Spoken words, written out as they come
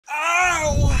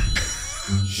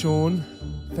Shaun,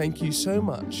 thank you so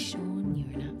much. Shaun,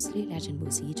 you're an absolute legend.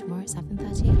 We'll see you tomorrow at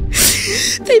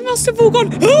 7:30. They must have all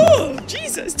gone, oh,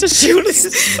 Jesus, does she want to...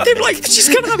 They were like, she's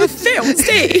going to have a fit on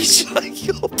stage. Like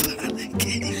you're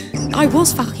panicking. I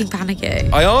was fucking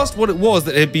panicking. I asked what it was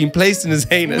that had been placed in his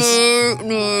anus.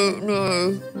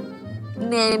 No.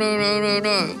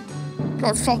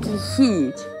 That's fucking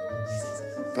huge.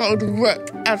 That would rip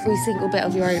every single bit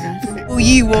of your anus. Will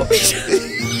you watch?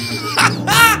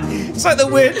 It's like the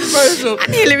weird proposal.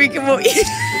 And Hillary can watch you.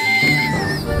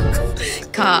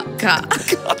 Cut.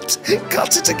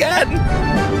 Cut it again.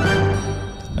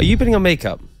 Are you putting on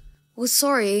makeup? Well,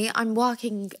 sorry, I'm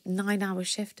working 9-hour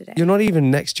shift today. You're not even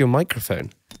next to your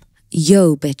microphone.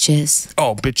 Yo, bitches.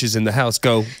 Oh, bitches in the house,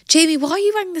 go. Jamie, why are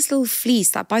you wearing this little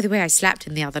fleece that, by the way, I slept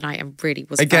in the other night and really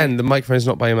was Again, the microphone's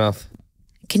not by your mouth.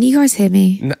 Can you guys hear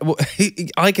me? No, well,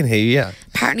 I can hear you, yeah.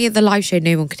 Apparently at the live show,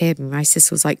 no one could hear me. My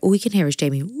sister was like, all we can hear is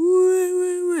Jamie.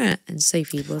 And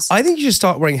Sophie was... I think you should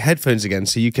start wearing headphones again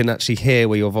so you can actually hear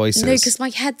where your voice is. No, because my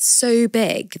head's so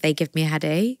big, they give me a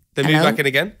headache. Then move back in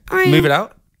again. Move it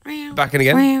out. Back in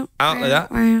again. Out like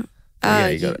that. Yeah,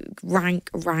 you got it.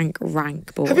 Rank,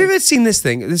 boy. Have you ever seen this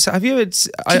thing? Have you ever?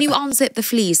 Can you unzip the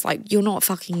fleece? Like, you're not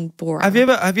fucking boring. Have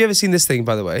you ever seen this thing?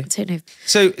 By the way, I don't know.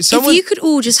 So someone, if you could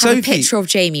all just have Sophie, a picture of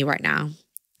Jamie right now.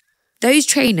 Those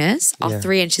trainers are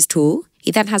 3 inches tall.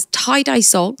 He then has tie-dye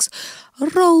socks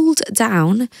rolled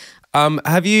down.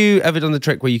 Have you ever done the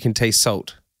trick where you can taste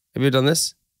salt? Have you ever done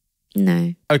this?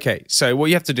 No. Okay, so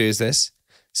what you have to do is this.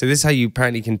 So this is how you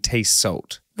apparently can taste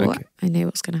salt. Okay. What? I know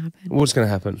what's going to happen. What's going to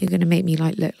happen? You're going to make me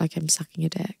look like I'm sucking a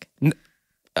dick.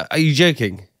 Are you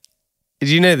joking? Did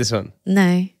you know this one?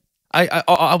 No.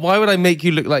 Why would I make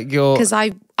you look like you're... Because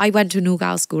I went to an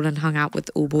all-girls school and hung out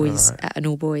with all boys at an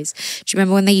all-boys. Do you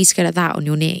remember when they used to go like that on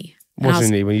your knee? What's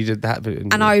your knee when you did that?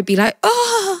 And I would be like,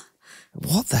 oh!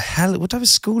 What the hell? What type of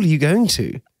school are you going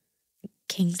to?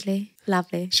 Kingsley.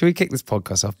 Lovely. Should we kick this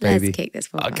podcast off, baby? Let's kick this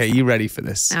podcast Okay, off. you ready for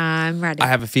this? I'm ready. I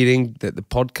have a feeling that the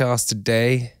podcast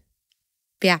today...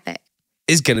 Be epic.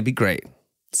 ...is going to be great.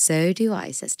 So do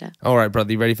I, sister. All right,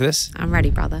 brother, you ready for this? I'm ready,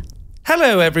 brother.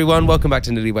 Hello, everyone. Welcome back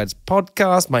to NewlyWeds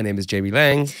podcast. My name is Jamie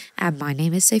Lang. And my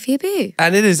name is Sophie Boo.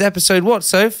 And it is episode what,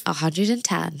 Soph?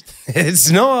 110.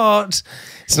 It's not.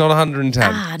 It's not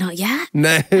 110. Not yet?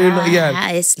 No, not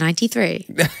yet. It's 93.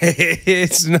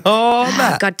 It's not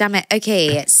that. God damn it.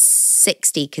 Okay, it's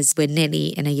 60 because we're nearly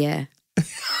in a year.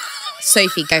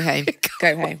 Sophie, go home.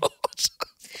 Go home.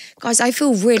 Guys, I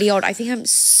feel really odd. I think I'm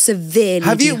severely...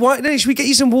 Have you... Why, no, should we get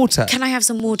you some water? Can I have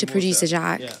some water, producer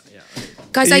Jack? Yeah.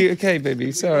 Guys, Are you okay,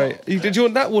 baby? Sorry. Did you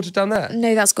want that water down there?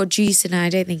 No, that's got juice in it. I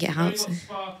don't think it helps.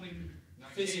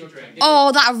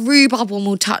 Oh, that rhubarb one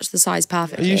will touch the size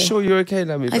perfectly. Are you sure you're okay,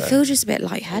 Lemmy? I feel just a bit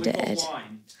lightheaded.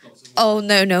 Oh,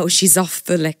 no, she's off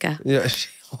the liquor. Yeah.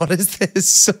 What is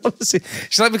this? Honestly,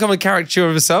 she's like become a caricature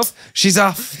of herself. She's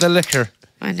off the liquor.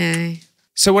 I know.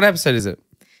 So what episode is it?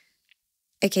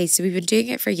 Okay, so we've been doing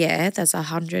it for a year. There's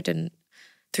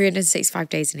 365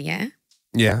 days in a year.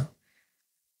 Yeah.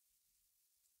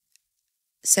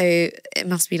 So it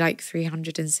must be like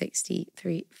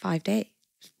 365 days.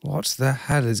 What the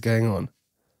hell is going on?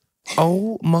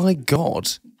 Oh my God.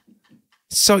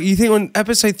 So you think on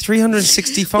episode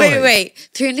 365? Wait.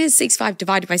 365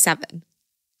 divided by 7.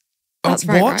 That's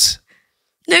right. What?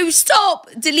 No, stop.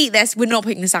 Delete this. We're not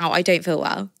putting this out. I don't feel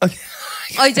well. Okay.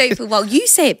 I don't feel well. You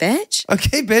say it, bitch.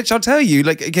 Okay, bitch, I'll tell you.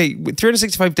 Like, okay,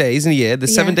 365 days in a year,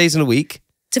 there's 7 days in a week.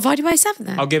 Divided by 7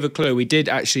 then. I'll give a clue. We did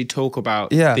actually talk about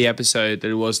the episode that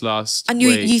it was last and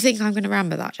week. You think I'm going to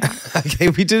remember that, Jack? Okay,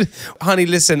 we did. Honey,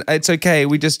 listen, it's okay.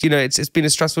 We just, it's been a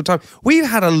stressful time. We've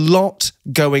had a lot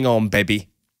going on, baby.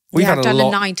 We've had I've done a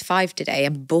 9 to 5 today,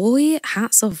 and boy,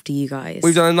 hats off to you guys.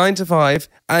 We've done a 9 to 5,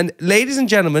 and ladies and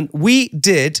gentlemen, we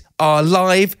did our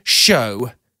live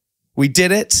show. We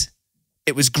did it.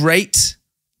 It was great.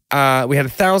 We had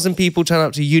 1,000 people turn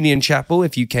up to Union Chapel.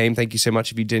 If you came, thank you so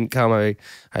much. If you didn't come, I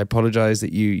apologize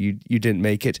that you didn't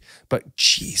make it. But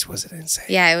jeez, was it insane?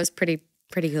 Yeah, it was pretty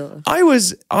cool. I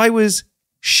was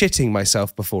shitting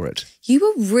myself before it. You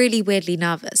were really weirdly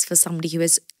nervous for somebody who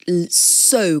is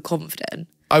so confident.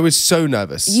 I was so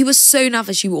nervous. You were so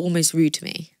nervous you were almost rude to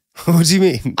me. What do you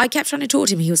mean? I kept trying to talk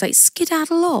to him. He was like,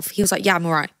 skedaddle off. He was like, yeah, I'm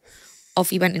all right.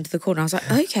 Off he went into the corner. I was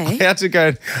like, okay. I had to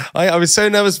go. I was so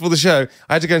nervous for the show.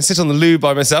 I had to go and sit on the loo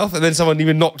by myself, and then someone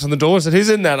even knocked on the door and said, "Who's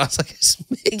in there?" And I was like, "It's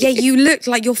me." Yeah, you looked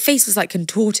like your face was like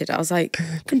contorted. I was like,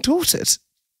 contorted.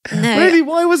 No, really?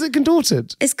 Why was it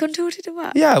contorted? It's contorted or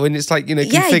what? Yeah, when it's like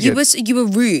configured. Yeah, you were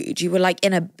rude. You were like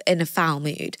in a foul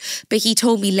mood. But he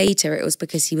told me later it was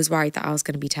because he was worried that I was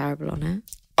going to be terrible on it.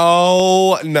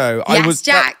 Oh, no. Yes,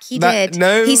 Jack, he did.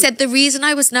 No. He said the reason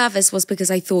I was nervous was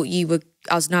because I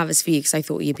was nervous for you because I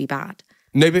thought you'd be bad.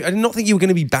 No, but I did not think you were going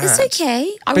to be bad. It's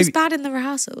okay. I was bad in the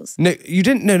rehearsals. No, you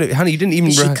didn't. No, honey, you didn't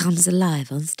even. She comes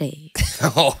alive on stage.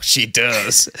 Oh, she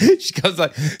does. She comes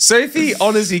like Sophie.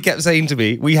 Honestly, kept saying to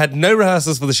me, we had no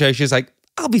rehearsals for the show. She was like,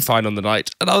 "I'll be fine on the night,"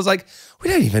 and I was like, "We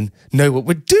don't even know what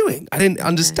we're doing." I didn't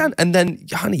understand. And then,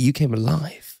 honey, you came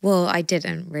alive. Well, I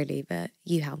didn't really, but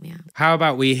you helped me out. How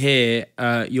about we hear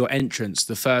your entrance,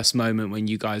 the first moment when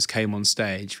you guys came on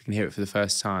stage? We can hear it for the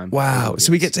first time. Wow.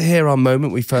 So we get to hear our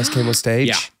moment we first came on stage.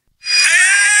 Yeah.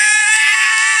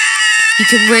 You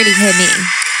can really hear me.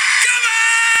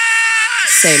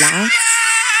 So loud.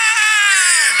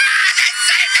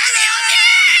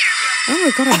 Oh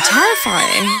my God, I'm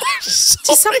terrifying.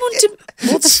 Did someone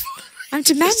what the I'm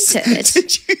demented.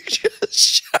 Did you just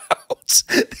shout?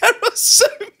 There are so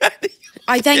many.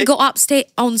 I then got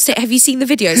on stage. Have you seen the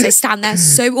videos? I stand there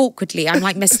so awkwardly. I'm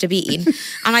like Mr. Bean.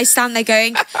 And I stand there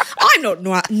going, I'm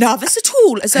not nervous at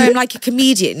all. As though I'm like a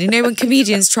comedian. You know when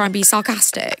comedians try and be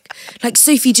sarcastic? Like,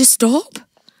 Sophie, just stop.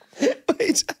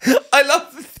 Wait, I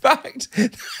love the fact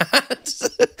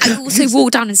that... I also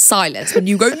walk down in silence when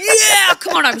you go, yeah,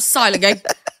 come on, I was silent going...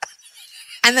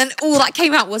 And then all that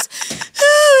came out was,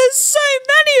 oh, there's so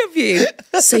many of you.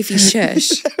 Sophie,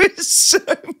 shush. There is so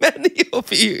many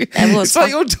of you. There was. It's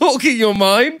like you're talking your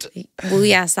mind. Well,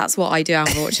 yes, that's what I do,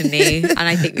 unfortunately. And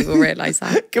I think we will realise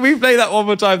that. Can we play that one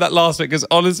more time, that last bit? Because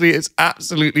honestly, it's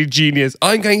absolutely genius.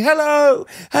 I'm going, hello,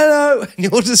 hello. And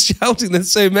you're just shouting,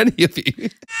 there's so many of you.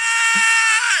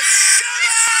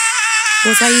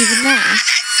 Was I even there?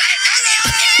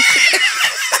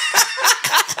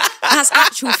 That's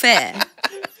actual fear.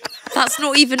 That's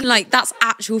not even like, that's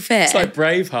actual fear. It's like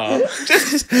Braveheart.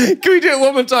 Can we do it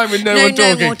one more time with no one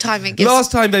talking? No more time. It gives...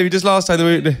 Last time, baby, just last time.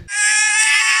 They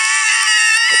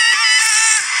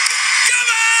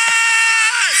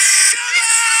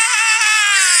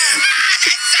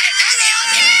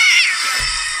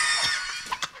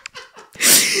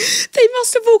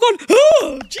must have all gone,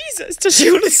 oh, Jesus. Does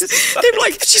she want to... They were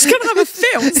like, she's going to have a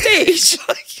fit on stage.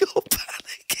 Like you're panicking.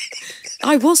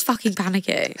 I was fucking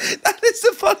panicking. That is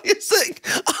the funniest thing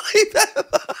I've ever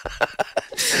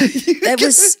heard.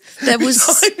 There was...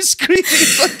 I'm screaming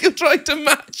like you're trying to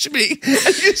match me. And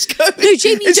you're just going... No,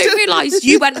 Jamie, you don't realise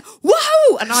you went,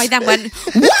 woohoo! And I then went,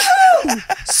 woohoo!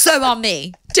 So on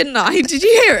me, didn't I? Did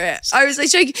you hear it? I was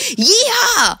like,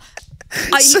 yeah!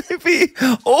 Sophie,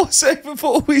 also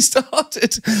before we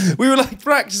started, we were like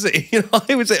practicing. You know,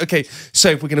 I would say, okay,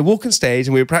 so if we're going to walk on stage,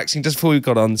 and we were practicing just before we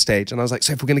got on stage, and I was like,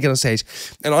 so if we're going to get on stage,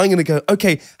 and I'm going to go,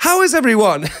 okay, how is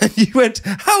everyone? And you went,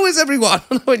 how is everyone?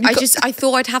 And I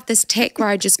thought I'd have this tick where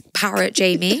I just parrot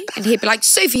Jamie, and he'd be like,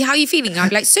 Sophie, how are you feeling? And I'd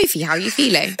be like, Sophie, how are you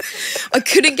feeling? I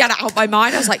couldn't get it out of my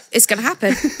mind. I was like, it's going to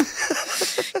happen.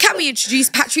 Can we introduce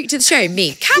Patrick to the show?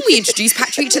 Me. Can we introduce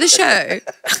Patrick to the show?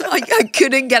 I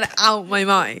couldn't get it out of my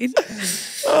mind.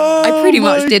 Oh, I pretty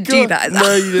much did do that.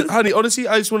 No, you didn't. Honey, honestly,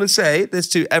 I just want to say this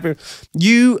to everyone.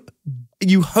 You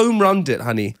home runned it,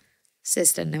 honey.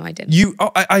 Sister, no, I didn't.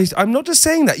 I'm not just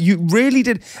saying that. You really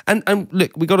did. And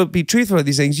look, we got to be truthful about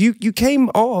these things. You came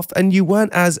off and you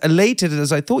weren't as elated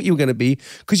as I thought you were going to be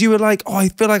because you were like, oh, I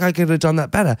feel like I could have done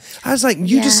that better. I was like,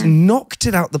 you just knocked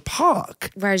it out the park.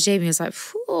 Whereas Jamie was like,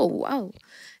 oh, wow.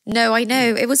 No, I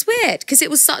know. It was weird because it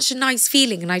was such a nice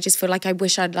feeling and I just feel like I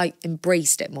wish I'd like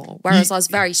embraced it more. Whereas I was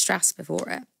very stressed before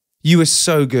it. You were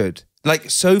so good.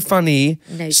 Like, so funny,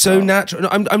 so natural. No,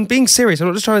 I'm being serious. I'm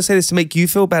not just trying to say this to make you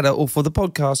feel better or for the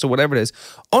podcast or whatever it is.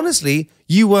 Honestly,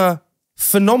 you were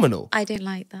phenomenal. I didn't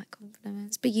like that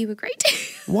compliments, but you were great too.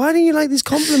 Why don't you like these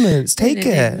compliments? Take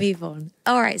it. Move on.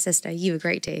 All right, sister, you were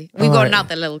great too. We've got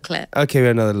another little clip. Okay, we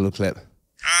have another little clip.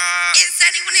 Is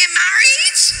anyone here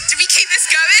married? Do we keep this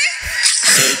going?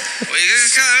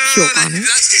 Pure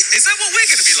honest. Is that what we're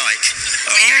going to be like?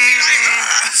 We're going to be like,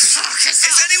 fuck.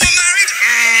 Is anyone married?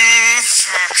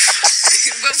 Fuck.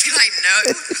 We'll be like,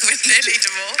 no, we're nearly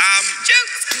divorced.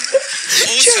 Jokes.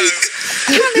 Also,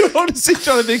 You're honestly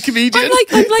trying to be a comedian.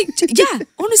 I'm like, yeah,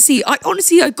 honestly,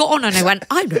 I got on and I went,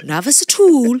 I'm not nervous at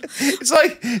all. It's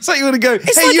like you want to go,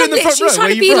 It's hey, like you I'm in the front row, literally trying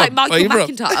where to be you like from? Michael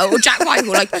McIntyre or Jack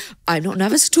Whitehall, like, I'm not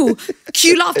nervous at all.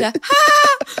 Cue laughter.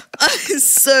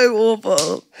 It's so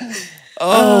awful.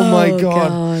 Oh my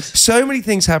God. So many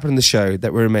things happened in the show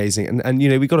that were amazing. And you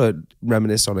know, we got to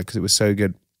reminisce on it because it was so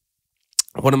good.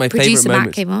 One of my favourite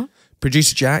moments.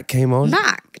 Producer Jack came on.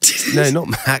 No, not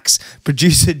Max.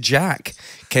 Producer Jack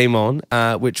came on,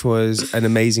 which was an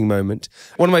amazing moment.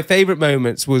 One of my favourite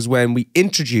moments was when we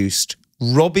introduced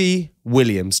Robbie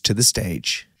Williams to the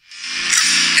stage.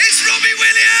 it's Robbie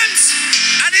Williams,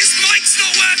 and his mic's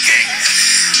not working.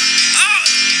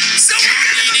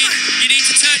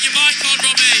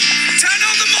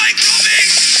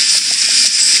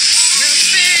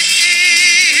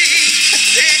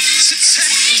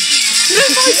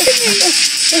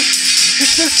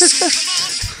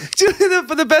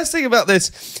 But the best thing about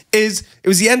this is it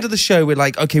was the end of the show. We're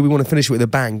like, okay, we want to finish it with a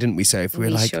bang, didn't we, Soph? We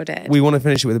were like, sure did. we want to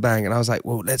finish it with a bang. And I was like,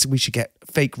 well, we should get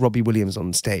fake Robbie Williams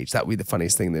on stage. That would be the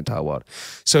funniest thing in the entire world.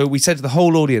 So we said to the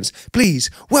whole audience, please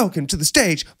welcome to the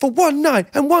stage for one night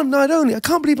and one night only. I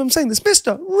can't believe I'm saying this,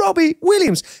 Mr. Robbie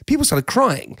Williams. People started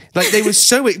crying. Like they were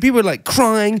people were like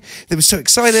crying. They were so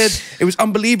excited. It was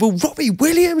unbelievable. Robbie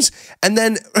Williams. And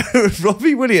then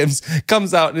Robbie Williams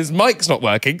comes out and his mic's not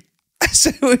working.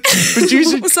 So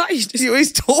producer, What was that?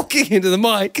 he's talking into the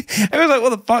mic. And we're like,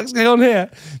 what the fuck's going on here?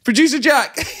 Producer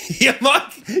Jack, your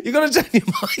mic, you gotta turn your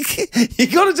mic. You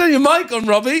gotta turn your mic on,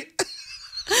 Robbie.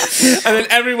 And then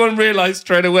everyone realised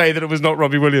straight away that it was not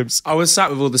Robbie Williams. I was sat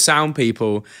with all the sound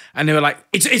people and they were like,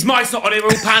 his mic's not on it, we're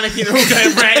all panicking, they're all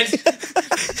going red.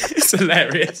 It's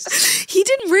hilarious. He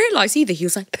didn't realise either. He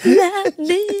was like, let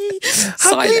me.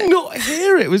 How did he not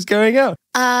hear it was going out?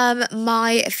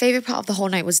 My favourite part of the whole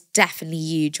night was definitely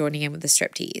you joining in with the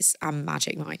striptease and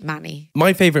Magic Mike, Manny.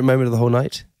 My favourite moment of the whole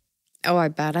night? Oh, I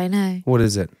bet I know. What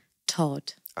is it?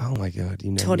 Todd. Oh my God,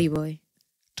 you know. Toddy boy.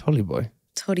 Tolly boy?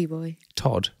 Toddy boy.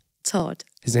 Todd. Todd.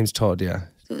 His name's Todd, yeah.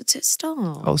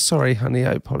 Stop. Oh, sorry, honey,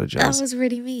 I apologise. That was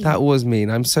really mean. That was mean.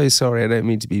 I'm so sorry. I don't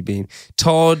mean to be mean.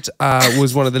 Todd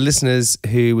was one of the listeners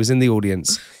who was in the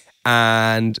audience,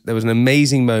 and there was an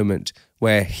amazing moment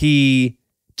where he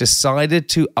decided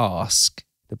to ask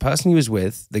the person he was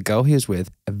with, the girl he was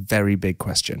with, a very big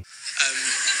question.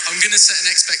 I'm going to set an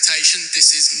expectation.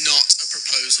 This is not a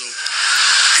proposal.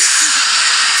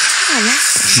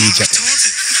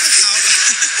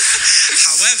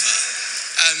 However,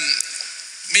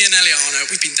 me and Eliana,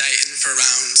 we've been dating for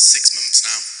around 6 months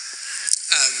now.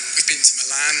 We've been to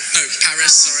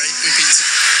Paris, sorry. We've been to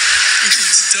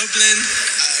Dublin,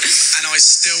 and I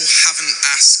still haven't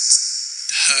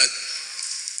asked her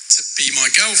to be my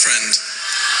girlfriend.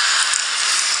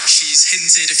 She's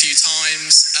hinted a few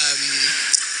times,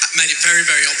 made it very,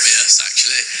 very obvious,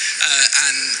 actually.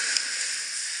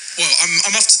 Well,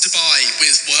 I'm off to Dubai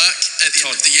with work at the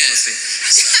end of the year. So,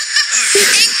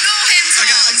 Ignore him, Todd.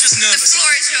 okay, I'm just nervous. The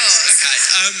floor is yours. Okay.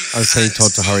 I was telling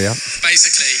Todd to hurry up.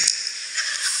 Basically,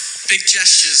 big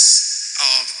gestures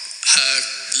are her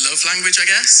love language, I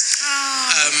guess.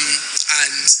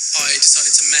 And I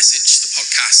decided to message the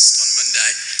podcast on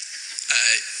Monday.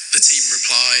 The team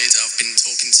replied. I've been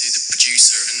talking to the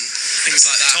producer and things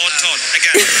like that. Todd,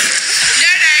 again.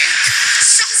 No.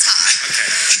 Shut up.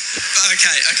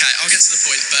 Okay. I'll get to the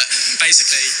point. But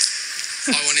basically,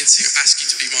 I wanted to ask you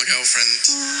to be my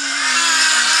girlfriend.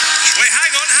 Wait,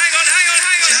 hang on.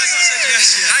 She hasn't said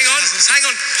yes yet. Hang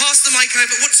on. Pass the mic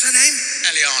over. What's her name?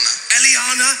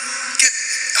 Eliana.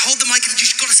 Hold the mic and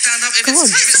you've got to stand up. God,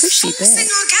 pushy Forcing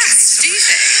bit. our guests to do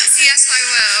things. Yes, I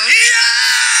will.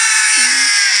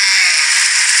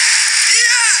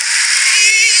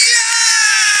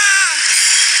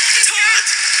 Todd!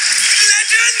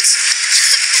 Legend!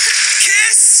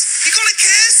 Kiss! You got a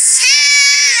kiss?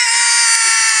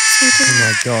 Oh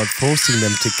my God, forcing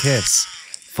them to kiss.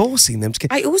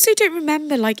 I also don't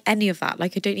remember like any of that.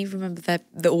 Like I don't even remember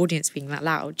the audience being that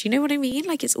loud. Do you know what I mean?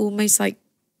 Like it's almost like...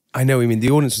 I know what you mean. The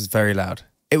audience was very loud.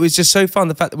 It was just so fun.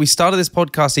 The fact that we started this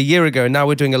podcast a year ago and now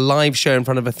we're doing a live show in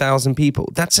front of 1,000 people.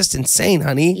 That's just insane,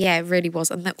 honey. Yeah, it really was.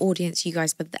 And the audience, you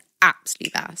guys were the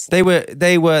absolute best. They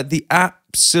were the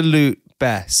absolute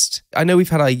best. I know we've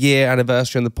had our year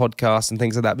anniversary on the podcast and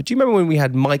things like that, but do you remember when we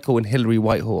had Michael and Hillary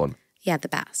Whitehall on? Yeah, the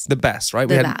best. The best, right?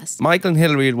 The We had best. Michael and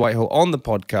Hillary Whitehall on the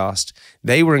podcast.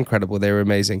 They were incredible. They were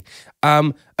amazing.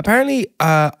 Apparently,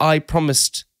 I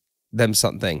promised them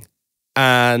something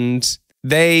and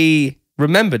they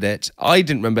remembered it. I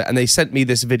didn't remember it, and they sent me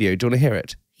this video. Do you want to hear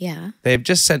it? Yeah. They have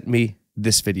just sent me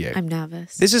this video. I'm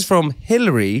nervous. This is from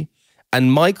Hillary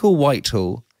and Michael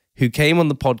Whitehall, who came on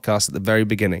the podcast at the very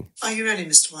beginning. Are you ready,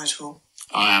 Mr. Whitehall?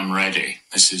 I am ready,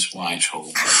 Mrs.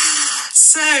 Whitehall.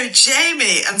 So,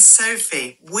 Jamie and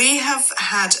Sophie, we have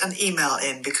had an email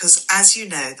in because, as you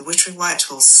know, the Wittering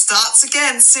Whitehall starts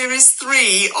again, Series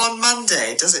 3, on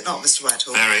Monday. Does it not, Mr.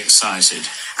 Whitehall? Very excited.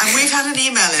 And we've had an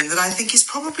email in that I think is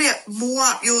probably more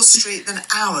up your street than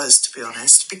ours, to be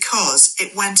honest, because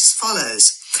it went as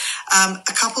follows.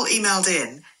 A couple emailed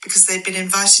in because they'd been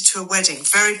invited to a wedding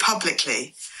very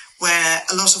publicly where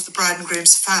a lot of the bride and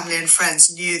groom's family and friends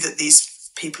knew that these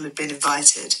people had been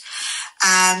invited.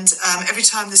 And every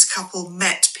time this couple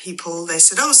met people, they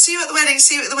said, oh, see you at the wedding,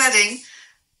 see you at the wedding.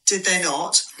 Did they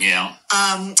not? Yeah.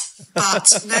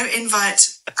 But no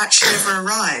invite actually ever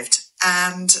arrived.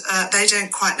 And they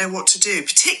don't quite know what to do,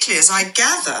 particularly as I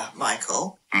gather,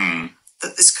 Michael,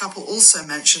 that this couple also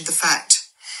mentioned the fact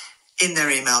in their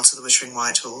email to the Wittering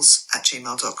Whitehalls at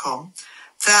gmail.com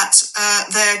that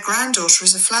their granddaughter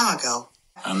is a flower girl.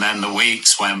 And then the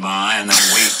weeks went by, and then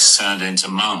weeks turned into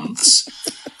months.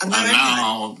 And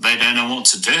now they don't know what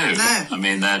to do. No. I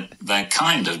mean, they're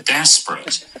kind of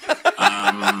desperate.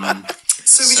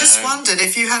 So we just wondered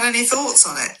if you had any thoughts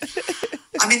on it.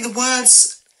 I mean, the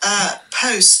words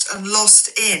post and lost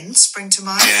in spring to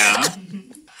mind. Yeah.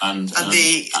 And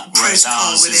the whereas protocol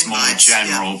ours is within more lives,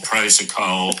 general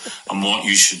protocol and what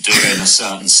you should do in a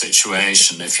certain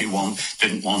situation if you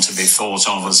didn't want to be thought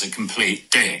of as a complete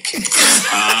dick.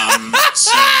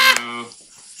 So,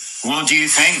 what do you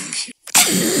think?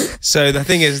 So the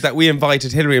thing is that we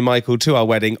invited Hillary and Michael to our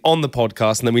wedding on the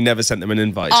podcast, and then we never sent them an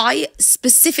invite. I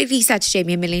specifically said to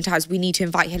Jamie a million times, we need to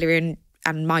invite Hillary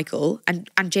and Michael, and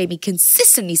Jamie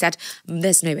consistently said,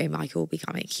 there's no way Michael will be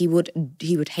coming. He would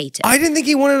hate it. I didn't think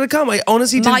he wanted to come. I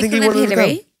honestly didn't think he wanted Michael and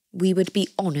Hillary, to come. we would be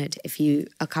honoured if you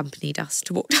accompanied us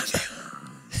to walk down.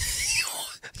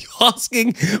 You're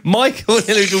asking Michael and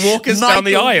Hillary to walk us down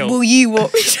the aisle. Will you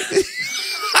walk me down?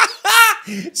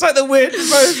 It's like the weird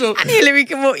proposal. And Hillary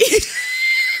can walk you.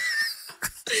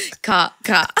 Cut.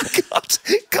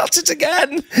 Cut it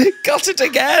again. Cut it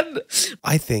again.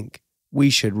 I think we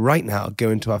should right now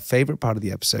go into our favourite part of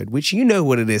the episode, which you know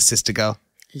what it is, sister girl.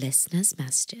 Listeners'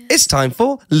 messages. It's time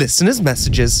for listeners'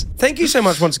 messages. Thank you so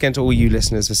much once again to all you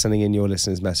listeners for sending in your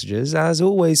listeners' messages. As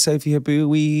always, Sophie Habu,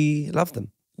 we love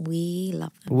them. We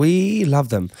love them. We love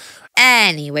them.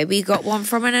 Anyway, we got one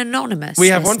from an anonymous We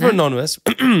have one listener. from Anonymous,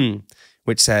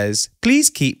 which says, please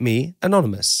keep me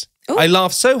anonymous. Ooh. I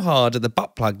laughed so hard at the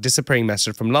butt plug disappearing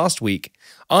message from last week.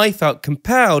 I felt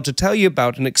compelled to tell you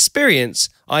about an experience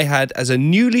I had as a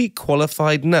newly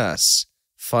qualified nurse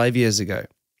 5 years ago.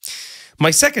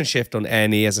 My second shift on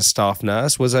A&E as a staff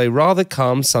nurse was a rather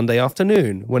calm Sunday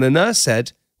afternoon when a nurse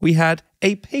said we had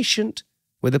a patient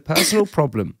with a personal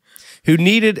problem who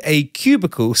needed a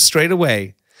cubicle straight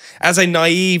away. As a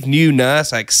naive new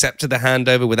nurse, I accepted the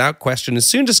handover without question and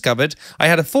soon discovered I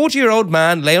had a 40-year-old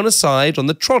man lay on his side on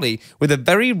the trolley with a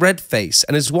very red face,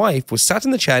 and his wife was sat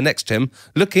in the chair next to him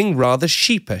looking rather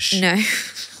sheepish. No.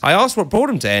 I asked what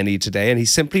brought him to A&E today, and he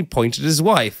simply pointed at his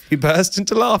wife, who burst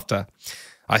into laughter.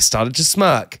 I started to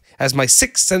smirk, as my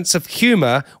sixth sense of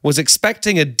humour was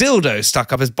expecting a dildo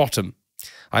stuck up his bottom.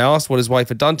 I asked what his wife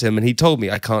had done to him, and he told me,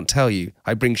 I can't tell you.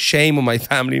 I bring shame on my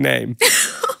family name.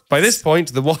 By this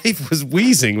point, the wife was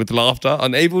wheezing with laughter,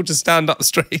 unable to stand up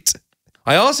straight.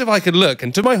 I asked if I could look,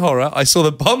 and to my horror, I saw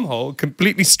the bumhole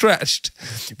completely stretched,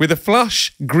 with a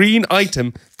flush green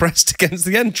item pressed against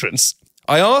the entrance.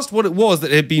 I asked what it was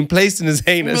that had been placed in his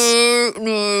anus.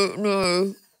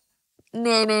 No.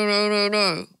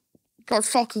 That's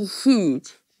fucking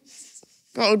huge.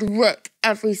 That would rip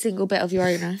every single bit of your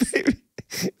anus.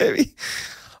 Baby,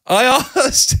 I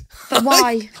asked... But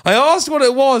why? I asked what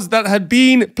it was that had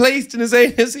been placed in his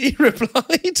anus. He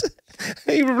replied,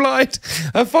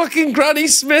 a fucking Granny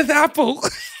Smith apple.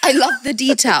 I love the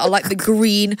detail, like the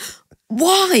green.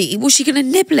 Why? Was she going to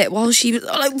nibble it while she was,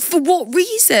 like, for what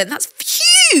reason? That's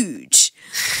huge.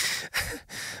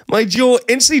 My jaw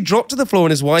instantly dropped to the floor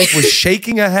and his wife was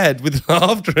shaking her head with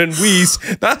laughter and wheeze.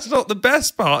 That's not the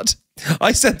best part.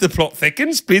 I said the plot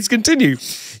thickens, please continue.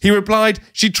 He replied,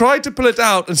 she tried to pull it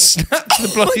out and snapped the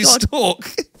bloody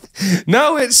stalk.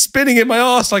 Now it's spinning in my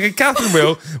arse like a Catherine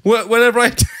wheel whenever I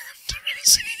attempt to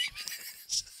receive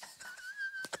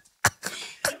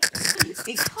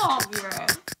It can't be real.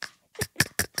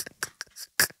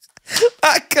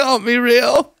 That can't be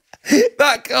real.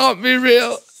 That can't be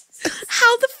real.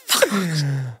 How the fuck?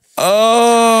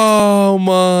 Oh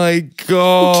my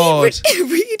God.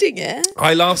 Keep reading it.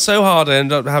 I laughed so hard I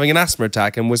ended up having an asthma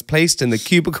attack and was placed in the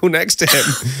cubicle next to him.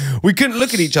 We couldn't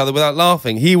look at each other without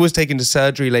laughing. He was taken to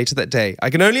surgery later that day. I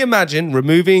can only imagine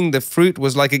removing the fruit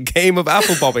was like a game of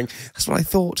apple bobbing. That's what I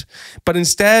thought. But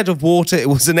instead of water, it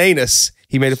was an anus.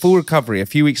 He made a full recovery. A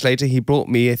few weeks later, he brought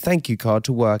me a thank you card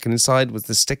to work, and inside was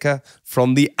the sticker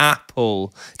from the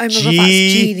apple. Oh my God, that's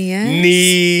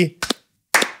genius.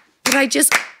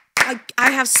 But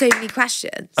I have so many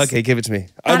questions. Okay, give it to me.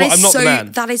 I'm That is not the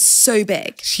man. That is so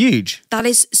big. It's huge. That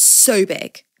is so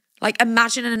big. Like,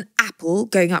 imagine an apple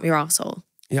going up your arsehole.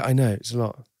 Yeah, I know. It's a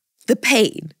lot. The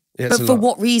pain. Yeah, it's but a for lot.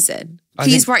 what reason?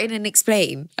 Please write in and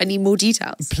explain. I need more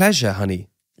details. Pleasure, honey.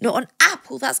 Not an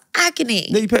apple. That's agony.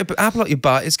 No, you put an apple up your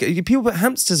butt. People put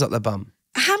hamsters up their bum.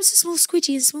 A hamster's small,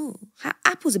 squidgy and small.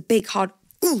 Apple's a big, hard...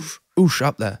 Oof. Oosh,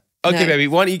 up there. Okay, No. baby,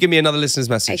 why don't you give me another listener's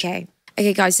message?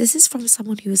 Okay, guys, this is from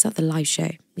someone who was at the live show.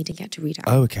 We didn't get to read out.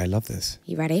 Oh, okay, I love this.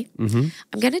 You ready? Mm-hmm.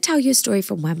 I'm going to tell you a story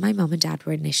from when my mum and dad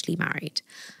were initially married.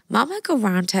 Mum had gone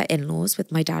round to her in-laws with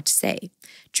my dad to stay.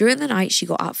 During the night, she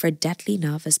got up for a deadly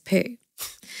nervous poo.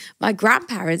 My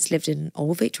grandparents lived in an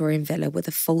old Victorian villa with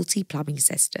a faulty plumbing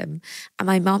system, and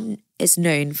my mum is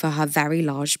known for her very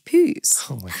large poos.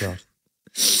 Oh my God.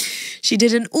 She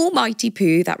did an almighty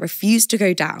poo that refused to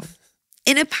go down.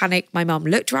 In a panic, my mum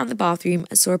looked around the bathroom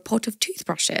and saw a pot of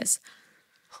toothbrushes.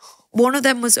 One of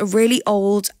them was a really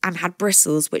old and had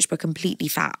bristles which were completely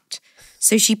fat.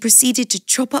 So she proceeded to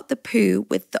chop up the poo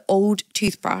with the old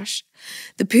toothbrush.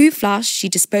 The poo flushed, she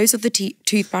disposed of the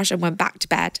toothbrush and went back to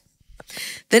bed.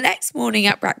 The next morning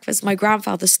at breakfast, my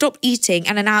grandfather stopped eating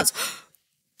and announced,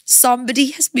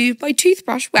 "Somebody has moved my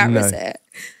toothbrush. Where is it?"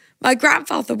 My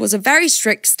grandfather was a very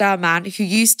strict, stern man who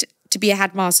used to be a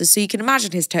headmaster, so you can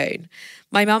imagine his tone.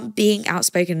 My mum, being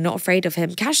outspoken and not afraid of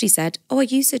him, casually said, "Oh, I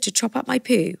used it to chop up my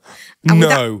poo."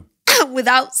 And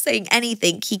without saying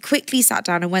anything, he quickly sat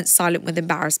down and went silent with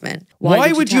embarrassment.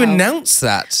 Why would you announce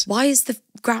that? Why is the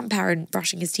grandparent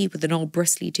brushing his teeth with an old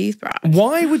bristly toothbrush?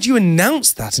 Why would you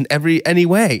announce that in any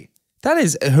way? That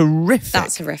is horrific.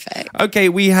 That's horrific. Okay,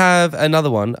 we have another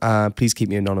one. Please keep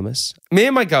me anonymous. Me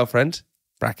and my girlfriend,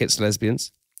 brackets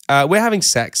lesbians, we're having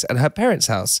sex at her parents'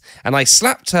 house, and I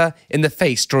slapped her in the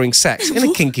face during sex in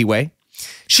a kinky way.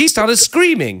 She started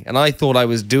screaming, and I thought I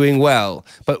was doing well.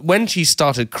 But when she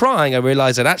started crying, I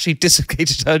realized I'd actually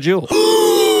dislocated her jaw.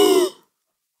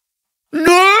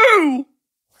 No!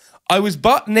 I was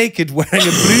butt naked wearing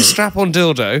a blue strap-on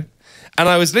dildo, and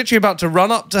I was literally about to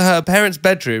run up to her parents'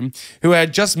 bedroom, who I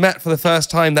had just met for the first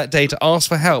time that day, to ask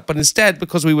for help. But instead,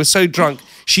 because we were so drunk,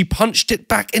 she punched it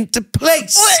back into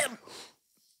place.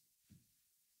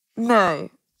 No.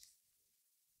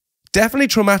 Definitely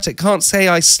traumatic. Can't say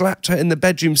I slapped her in the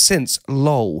bedroom since.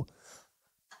 Lol.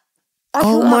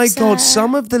 Oh my God,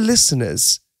 some of the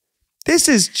listeners. This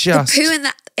is just... The poo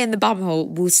in the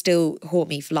bumhole will still haunt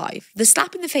me for life. The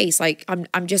slap in the face, like,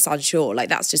 I'm just unsure. Like,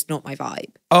 that's just not my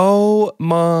vibe. Oh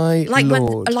my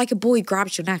Lord. When a boy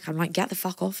grabs your neck, I'm like, get the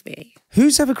fuck off me.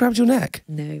 Who's ever grabbed your neck?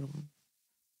 No one.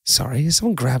 Sorry, has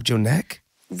someone grabbed your neck?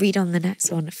 Read on the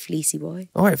next one, Fleecy Boy.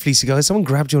 All right, Fleecy guy, someone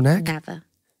grabbed your neck? Never.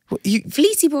 What,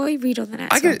 Fleecy Boy, read on the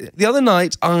next one. The other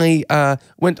night,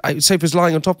 Sophie was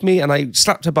lying on top of me and I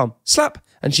slapped her bum. Slap.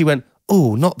 And she went,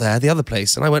 "Oh, not there, the other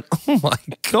place." And I went, "Oh my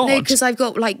God." No, because I've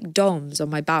got like DOMs on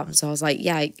my bum. So I was like,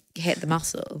 yeah, I hit the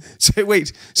muscle. So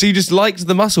wait, so you just liked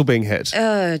the muscle being hit?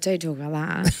 Don't talk about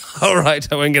that. All right,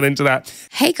 I won't get into that.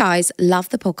 Hey guys, love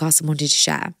the podcast and wanted to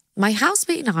share. My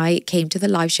housemate and I came to the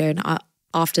live show and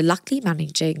after luckily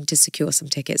managing to secure some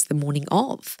tickets the morning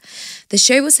of. The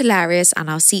show was hilarious and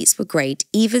our seats were great,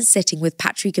 even sitting with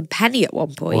Patrick and Penny at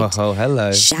one point. Whoa,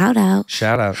 hello. Shout out.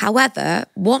 Shout out. However,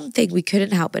 one thing we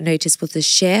couldn't help but notice was the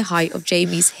sheer height of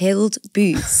Jamie's heeled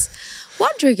boots.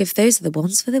 Wondering if those are the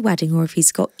ones for the wedding or if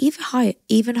he's got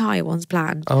even higher ones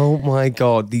planned. Oh my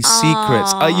God, these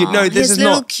secrets. This his is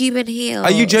little not... Cuban heels.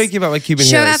 Are you joking about my Cuban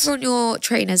heels? Show everyone your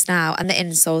trainers now and the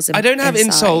insoles. I don't have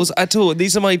insoles at all.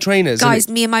 These are my trainers. Guys,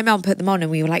 me and my mum put them on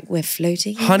and we were like, we're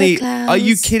floating. Honey, in the clouds. are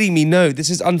you kidding me? No, this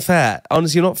is unfair.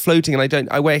 Honestly, you're not floating and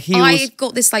I wear heels. I've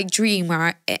got this like dream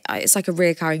where it's like a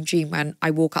reoccurring dream when I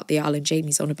walk up the aisle and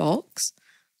Jamie's on a box.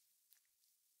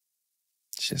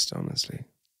 Just honestly.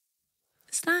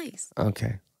 It's nice.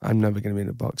 Okay. I'm never going to be in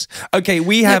a box. Okay,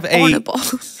 we have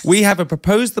we have a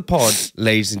Propose the Pod,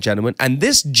 ladies and gentlemen, and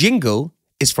this jingle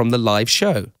is from the live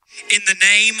show. In the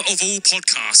name of all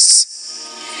podcasts,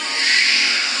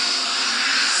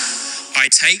 I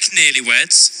take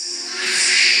NewlyWeds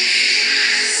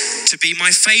to be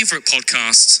my favourite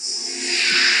podcast.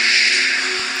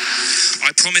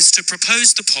 I promise to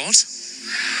propose the pod.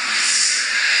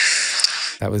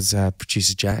 That was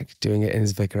producer Jack doing it in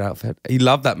his vicar outfit. You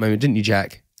loved that moment, didn't you,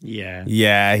 Jack? Yeah.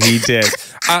 Yeah, he did.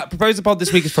 Propose the Pod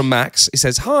this week is from Max. He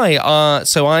says, "Hi,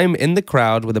 so I'm in the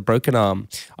crowd with a broken arm.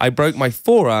 I broke my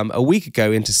forearm a week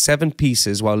ago into 7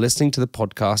 pieces while listening to the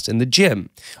podcast in the gym.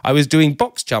 I was doing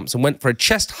box jumps and went for a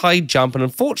chest high jump and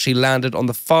unfortunately landed on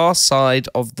the far side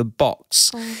of the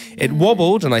box. It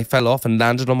wobbled and I fell off and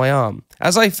landed on my arm.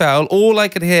 As I fell, all I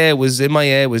could hear was in my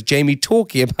ear was Jamie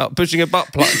talking about pushing a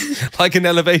butt plug like an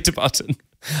elevator button.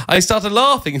 I started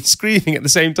laughing and screaming at the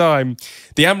same time.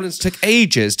 The ambulance took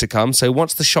ages to come, so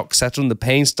once the shock settled and the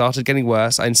pain started getting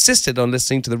worse, I insisted on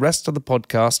listening to the rest of the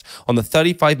podcast on the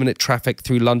 35-minute traffic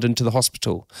through London to the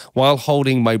hospital while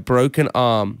holding my broken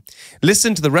arm.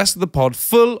 Listened to the rest of the pod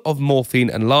full of morphine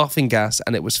and laughing gas,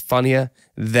 and it was funnier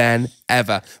than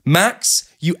ever." Max,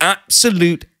 you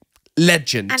absolute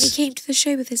legend. And he came to the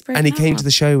show with his broken arm. And he came to the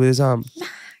show with his arm.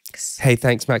 Hey,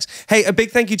 thanks, Max. Hey, a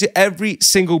big thank you to every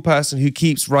single person who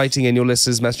keeps writing in your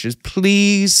listeners' messages.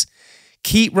 Please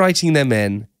keep writing them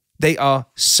in. They are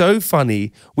so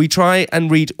funny. We try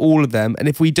and read all of them. And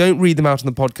if we don't read them out on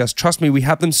the podcast, trust me, we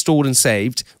have them stored and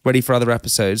saved, ready for other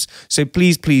episodes. So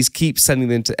please keep sending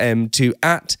them to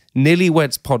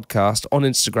 @NewlyWeds Podcast on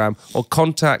Instagram or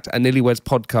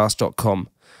contact@newlywedspodcast.com.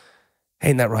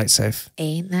 Ain't that right, Soph?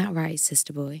 Ain't that right,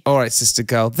 sister boy? All right, sister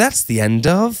girl. That's the end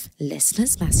of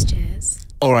Listeners' messages.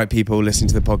 All right, people listening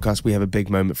to the podcast, we have a big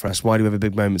moment for us. Why do we have a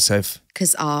big moment, Soph?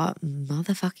 Because our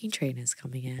motherfucking trainer's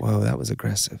coming in. Whoa, that was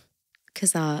aggressive.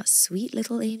 Because our sweet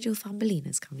little angel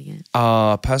Thumbelina's coming in.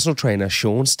 Our personal trainer,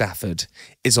 Shaun Stafford,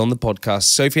 is on the podcast.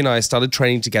 Sophie and I started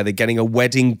training together, getting a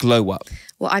wedding glow up.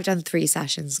 Well, I've done 3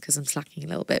 sessions because I'm slacking a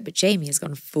little bit, but Jamie has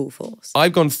gone full force.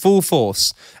 I've gone full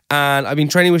force, and I've been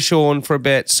training with Shaun for a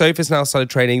bit. Sophie's now started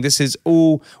training. This is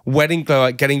all wedding glow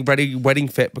up, getting ready, wedding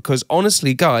fit, because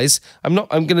honestly, guys, I'm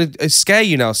going to scare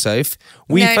you now, Soph.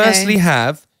 We firstly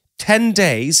have 10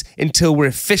 days until we're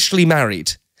officially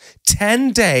married.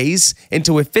 10 days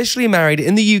until we're officially married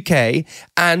in the UK,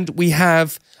 and we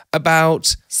have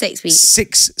about 6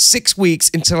 weeks. Six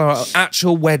weeks until our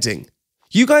actual wedding.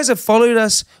 You guys have followed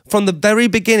us from the very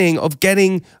beginning of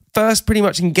getting first pretty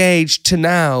much engaged to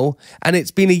now, and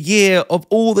it's been a year of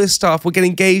all this stuff. We're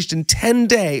getting engaged in 10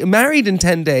 days, married in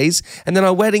 10 days, and then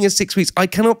our wedding in 6 weeks. I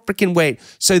cannot freaking wait.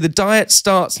 So the diet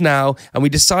starts now, and we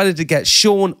decided to get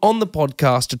Shaun on the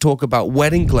podcast to talk about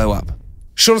wedding glow up.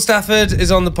 Shaun Stafford is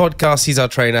on the podcast. He's our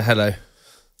trainer. Hello.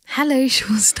 Hello,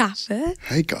 Shaun Stafford.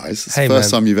 Hey guys, it's Hey, the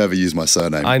first man. time you've ever used my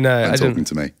surname. I know. When talking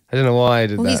to me. I don't know why I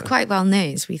did Well, that. he's quite well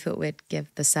known, so we thought we'd give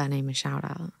the surname a shout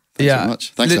out. Thanks so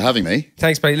much. Thanks for having me.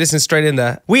 Thanks, buddy. Listen, straight in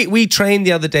there. We trained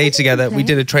the other day together. We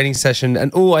did a training session,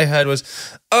 and all I heard was,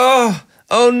 oh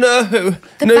no,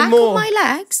 The no back more. of my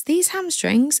legs, these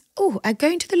hamstrings, are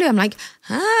going to the loo. I'm like,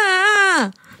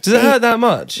 ah. Does it hurt that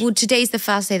much? Well, today's the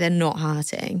first day they're not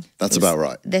hurting. That's about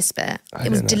right. This bit. It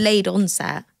was delayed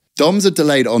onset. DOM's a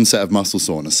delayed onset of muscle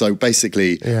soreness. So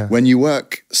basically, when you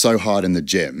work so hard in the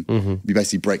gym, you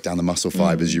basically break down the muscle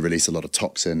fibers, you release a lot of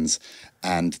toxins,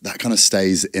 and that kind of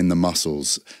stays in the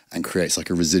muscles and creates like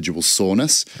a residual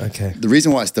soreness. Okay. The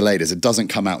reason why it's delayed is it doesn't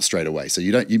come out straight away. So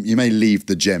you may leave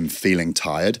the gym feeling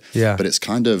tired, but it's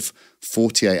kind of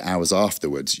 48 hours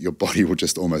afterwards, your body will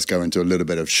just almost go into a little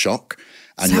bit of shock.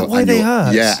 And Is that why they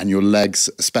hurt? Yeah, and your legs,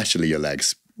 especially your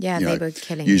legs, Yeah, they were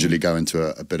killing usually me. go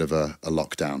into a bit of a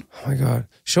lockdown. Oh my God.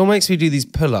 Shaun makes me do these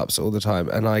pull-ups all the time,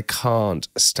 and I can't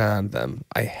stand them.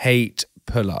 I hate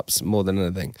pull-ups more than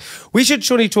anything. We should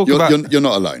surely talk about... You're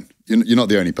not alone. You're not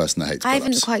the only person that hates I pull-ups.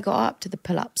 haven't quite got up to the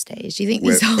pull-up stage. Do you think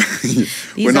We're-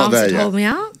 these not arms there would yet. hold me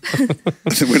up?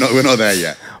 we're not there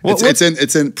yet.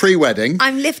 It's in pre-wedding.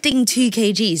 I'm lifting 2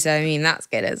 kg, so I mean, that's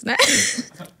good, isn't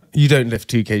it? You don't lift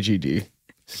 2 kg, do you?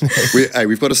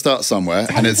 We've got to start somewhere,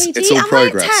 and it's 10 all kg?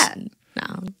 progress. I'm like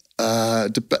 10 now.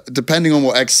 Depending on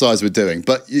what exercise we're doing,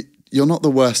 but you're not the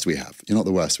worst we have. You're not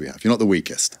the worst we have. You're not the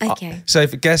weakest. Okay. So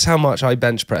guess how much I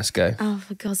bench press go? Oh,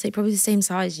 for God's sake, probably the same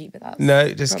size as you, but that's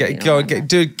No, just probably go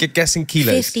not on, guess in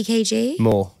kilos. 50 kg?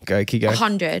 More. Go, keep going.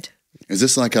 100. Is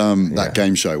this like that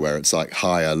game show where it's like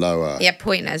higher, lower? Yeah,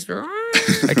 pointless.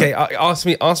 Okay, ask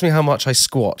me how much I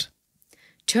squat.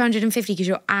 250 because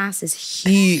your ass is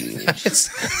huge.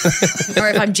 Or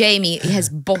if I'm Jamie, his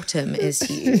bottom is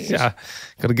huge. Yeah,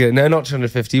 gotta go. No, not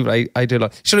 250, but I do a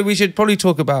lot. We should probably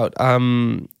talk about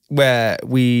where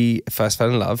we first fell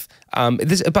in love.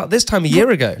 About this time a year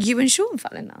ago. You and Shaun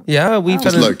fell in love. Yeah, we fell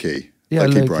Just in low-key. Yeah,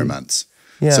 low-key low-key. bromance.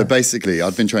 Yeah. So basically,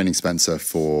 I'd been training Spencer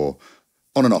for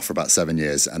on and off for about 7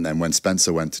 years. And then when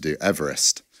Spencer went to do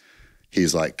Everest,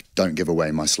 he's like, don't give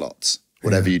away my slots.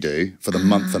 Whatever you do, for the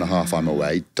month and a half I'm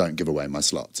away, don't give away my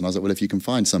slots. And I was like, well, if you can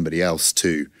find somebody else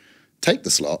to take the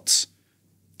slots,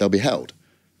 they'll be held.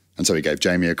 And so he gave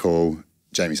Jamie a call.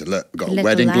 Jamie said, look, we've got a Little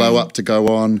wedding lamb. glow up to go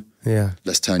on. Yeah,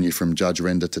 Let's turn you from Judge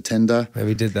Rinder to Tinder. yeah,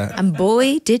 we did that. And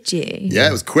boy, did you. Yeah,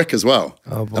 it was quick as well.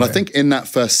 Oh, boy. And I think in that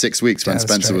first 6 weeks when That's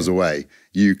Spencer straight. was away,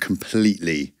 you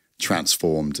completely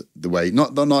transformed the way,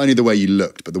 not only the way you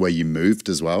looked, but the way you moved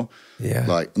as well. Yeah.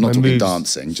 Like, I'm not My talking moves.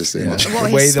 dancing, just in What, The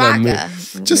his way that I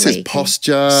swagger? just The his way he-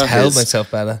 posture. Just held his- myself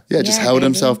better. Yeah, just Yeah, held maybe.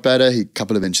 himself better. He a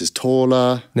couple of inches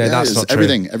taller. No, Yeah, that's it was not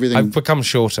true. everything. I've become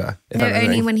shorter. if No, anything.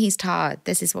 only when he's tired.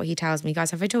 This is what he tells me. Guys,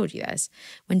 have I told you this?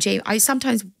 When Jamie, I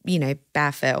sometimes,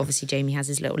 barefoot, obviously Jamie has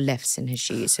his little lifts in his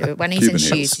shoes. So when he's in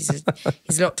Cuban shoes,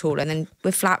 he's a lot taller. And then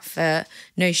with flat foot,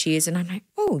 no shoes. And I'm like,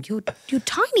 oh, you're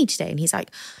tiny today. And he's like,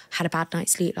 had a bad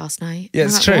night's sleep last night. Yeah,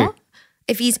 And I'm it's like, true. "What?"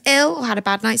 If he's ill or had a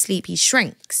bad night's sleep, he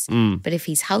shrinks. But if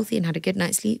he's healthy and had a good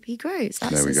night's sleep, he grows.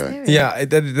 That's There we his go. theory. Yeah,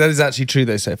 that is actually true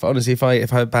though, Soph. Honestly, if I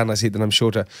have a bad night's sleep, then I'm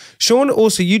shorter. Shaun,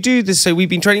 also, you do this. So we've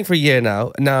been training for a year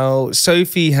now. Now,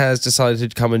 Sophie has decided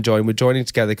to come and join. We're joining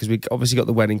together because we obviously got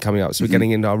the wedding coming up. So we're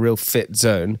getting into our real fit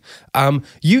zone.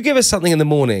 You give us something in the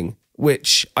morning,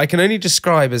 which I can only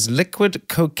describe as liquid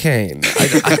cocaine.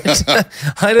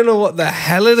 I don't know what the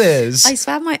hell it is. I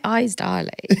swear my eyes dilate.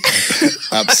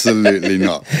 Absolutely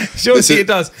not. Sure, This is- it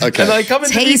does. Okay. And I come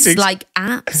into Tastes meetings. like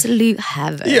absolute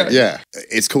heaven. Yeah,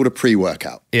 it's called a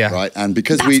pre-workout. Yeah. Right. And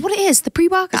because That's what it is, the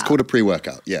pre-workout. it's called a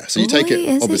pre-workout. Yeah. So you take Boy, it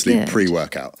is it obviously good.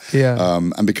 pre-workout. Yeah.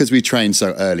 And because we train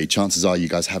so early, chances are you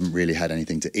guys haven't really had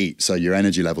anything to eat, so your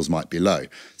energy levels might be low.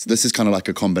 So this is kind of like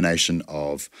a combination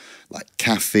of like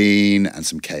caffeine and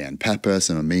some cayenne pepper,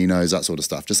 some aminos, that sort of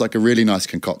stuff. Just like a really nice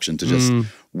concoction to just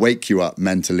wake you up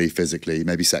mentally, physically,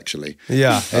 maybe sexually.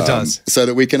 Yeah, it does. So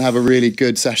that we can have a really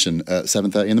good session at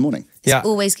 7:30 in the morning. Yeah.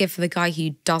 Always good for the guy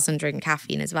who doesn't drink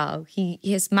caffeine as well.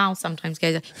 His mouth sometimes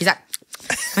goes, he's like,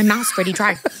 my mouth's pretty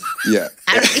dry. Yeah.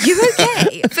 And you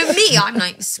okay? For me, I'm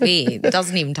like, sweet.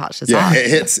 Doesn't even touch the Yeah,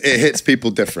 side. it hits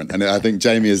people different. And I think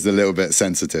Jamie is a little bit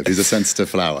sensitive. He's a sensitive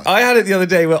flower. I had it the other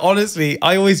day where honestly,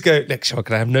 I always go, Nick, Shaun,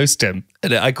 can I have no stim?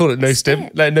 And I call it no stim.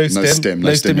 Like, no stim.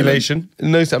 No stimulation.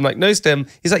 No stim. I'm like, no stim.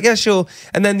 He's like, yeah, sure.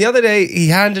 And then the other day, he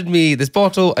handed me this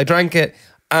bottle. I drank it.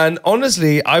 And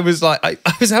honestly, I was like, I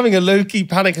was having a low-key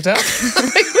panic attack.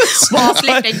 Whilst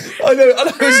lifting. I know.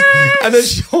 And then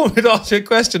Shaun would ask you a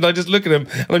question. I just look at him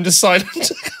and I'm just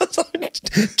silent.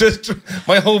 Just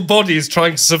my whole body is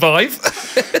trying to survive.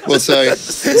 Well,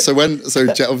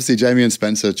 obviously Jamie and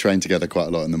Spencer train together quite a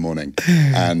lot in the morning,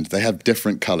 and they have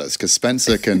different colours because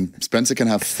Spencer can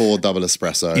have 4 double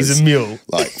espressos. He's a mule.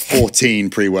 Like 14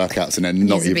 pre-workouts and then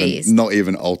He's a beast. not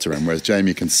even alter him. Whereas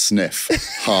Jamie can sniff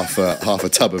half a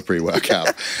tub of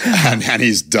pre-workout and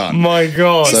he's done. My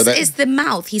God. So It's the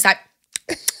mouth. He's like,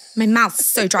 my mouth's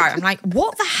so dry. I'm like,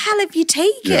 what the hell have you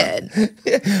taken?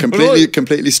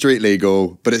 completely street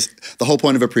legal, but it's the whole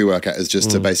point of a pre-workout is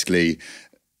just to basically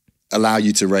allow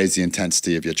you to raise the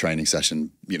intensity of your training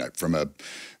session, from a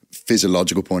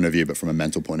physiological point of view, but from a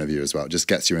mental point of view as well. It just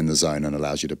gets you in the zone and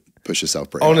allows you to push yourself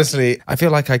pretty hard. Honestly, I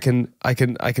feel like I can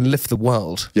lift the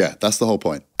world. Yeah, that's the whole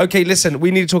point. Okay, listen,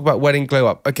 we need to talk about wedding glow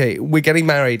up. Okay, we're getting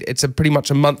married. It's pretty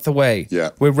much a month away.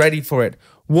 Yeah. We're ready for it.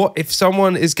 What if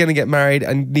someone is going to get married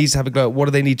and needs to have a glow up? What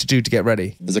do they need to do to get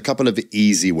ready? There's a couple of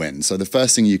easy wins. So the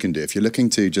first thing you can do, if you're looking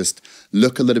to just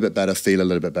look a little bit better, feel a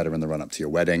little bit better in the run up to your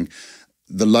wedding,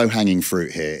 the low-hanging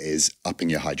fruit here is upping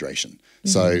your hydration.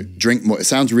 So drink more. It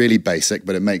sounds really basic,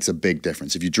 but it makes a big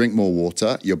difference. If you drink more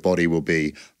water, your body will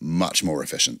be much more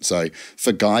efficient. So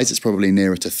for guys, it's probably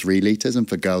nearer to 3 litres, and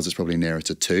for girls, it's probably nearer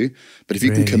to 2. But if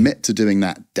you can commit to doing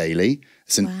that daily,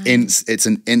 it's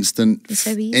an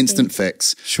instant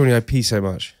fix. Surely I pee so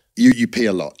much. You pee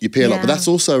a lot. But Yeah. that's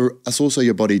also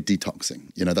your body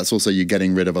detoxing. That's also you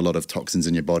getting rid of a lot of toxins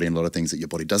in your body and a lot of things that your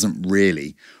body doesn't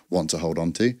really want to hold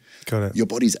on to. Got it. Your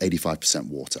body's 85%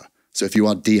 water. So if you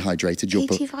are dehydrated, you're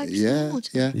 85%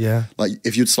 water? Yeah. Like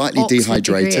if you're slightly Oxford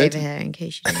dehydrated, degree over here, in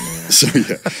case you didn't know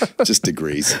that. so just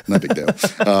degrees, no big deal.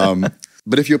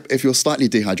 But if you're slightly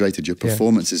dehydrated, your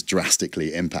performance is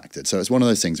drastically impacted. So it's one of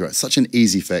those things where it's such an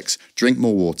easy fix. Drink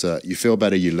more water, you feel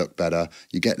better, you look better,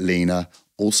 you get leaner.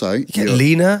 Also, you get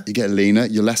leaner.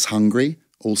 You're less hungry.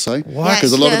 Also, What?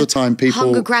 Because a lot of the time people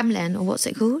Hunger gremlin, or what's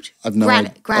it called? I've no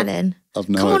idea. Ghrelin. I've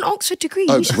no Come on, idea. Oxford degree.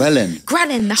 Oh, You should- ghrelin.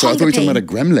 Ghrelin, the So I hunger thought we were talking pain. about a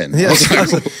gremlin. Yeah. I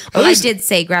was like, Well, I did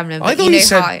say gremlin, but I thought you know you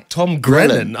said how... Tom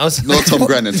Grennan. I was not Tom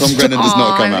Grennan. Tom Grennan does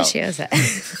not come I out. wish it was it.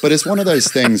 But it's one of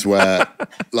those things where,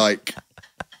 like,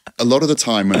 a lot of the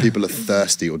time when people are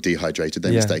thirsty or dehydrated, they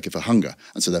mistake it for hunger.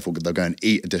 And so therefore they'll go and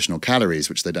eat additional calories,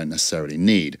 which they don't necessarily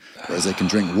need. Whereas they can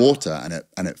drink water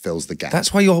and it fills the gap.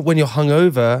 That's why when you're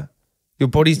hungover, your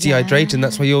body's dehydrated and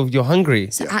that's why you're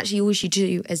hungry. So actually all you should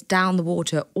do is down the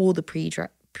water or the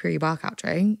pre-workout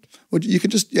drink. Well, you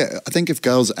could just, I think if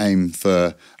girls aim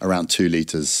for around 2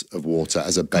 litres of water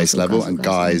as a base level and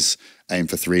guys aim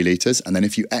for 3 litres, and then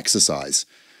if you exercise,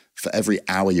 for every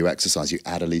hour you exercise, you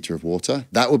add a litre of water,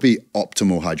 that would be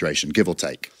optimal hydration, give or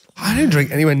take. I don't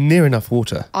drink anywhere near enough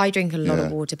water. I drink a lot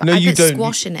of water, but No, I you put don't.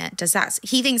 squash in it.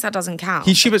 He thinks that doesn't count.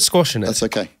 He should put squash in it. That's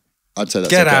okay. I'd say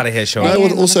that's Get okay. out of here, Shaun. No,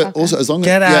 Yeah, also motherfucker. as long as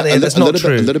Get out of here, that's not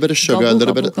true. A little bit of sugar, Gobble, a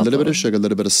little gobble, bit of sugar, a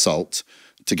little bit of salt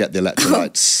to get the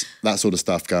electrolytes, that sort of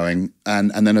stuff going,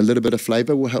 and then a little bit of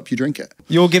flavour will help you drink it.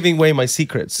 You're giving away my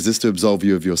secrets. Is this to absolve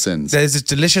you of your sins? There's this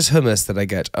delicious hummus that I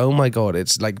get. Oh my God,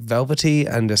 it's like velvety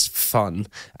and just fun.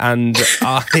 And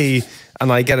I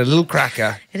get a little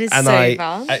cracker. It is and so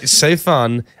fun. It's so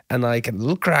fun. And I get a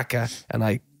little cracker and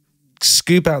I scoop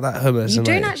scoop out that hummus. You and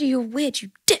don't I- actually, you're weird. You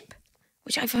dip,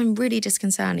 which I find really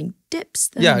disconcerting. Dips.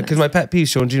 The Yeah, hummus. because my pet peeve,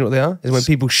 Sean, do you know what they are? Is when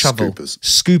people shovel. Scoopers.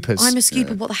 Scoopers. I'm a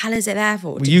scooper. What the hell is it there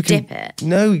for? To You dip it?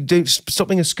 No, you don't. Stop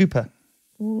being a scooper.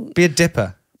 Be a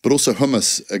dipper. But also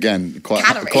hummus again, quite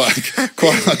high in calorie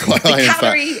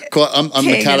fat. I'm the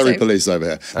king, calorie is it? police over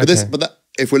here. But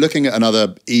if we're looking at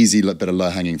another easy bit of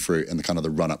low hanging fruit in the kind of the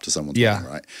run up to someone's wedding,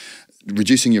 right?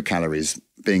 Reducing your calories,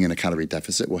 being in a calorie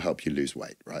deficit will help you lose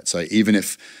weight, right? So even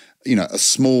if a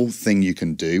small thing you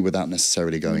can do without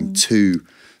necessarily going too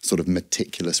sort of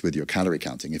meticulous with your calorie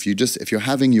counting. If you're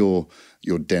having your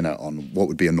dinner on what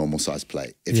would be a normal size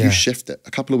plate, if you shift it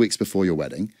a couple of weeks before your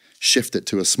wedding, shift it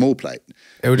to a small plate.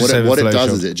 What it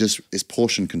does is it's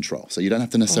portion control. So you don't have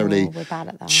to necessarily we're bad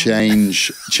at that.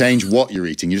 change what you're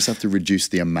eating. You just have to reduce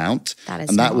the amount. That is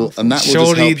and that will Surely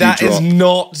just help that you is drop.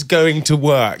 not going to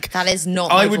work. That is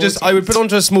not. I would put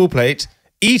onto a small plate,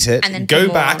 eat it, And then go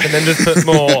put back, more. and then just put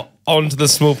more onto the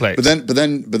small plate. But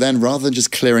then, rather than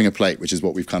just clearing a plate, which is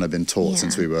what we've kind of been taught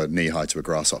since we were knee high to a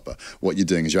grasshopper, what you're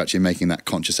doing is you're actually making that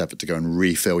conscious effort to go and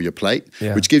refill your plate,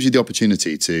 which gives you the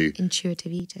opportunity to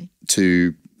Intuitive eating.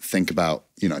 to think about,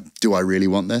 do I really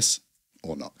want this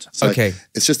or not? So Okay.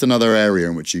 it's just another area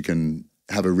in which you can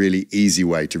have a really easy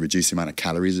way to reduce the amount of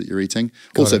calories that you're eating.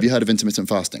 Also, have you heard of intermittent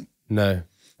fasting? No.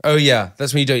 Oh yeah,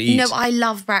 that's when you don't eat. No, I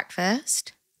love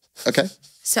breakfast, Okay.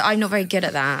 so I'm not very good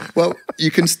at that. Well, you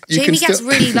can. Jamie gets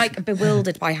really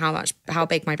bewildered by how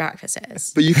big my breakfast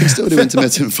is. But you can still do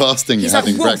intermittent fasting He's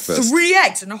having like, breakfast. 3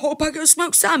 eggs and a whole packet of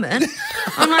smoked salmon.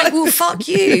 I'm like, well, fuck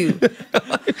you.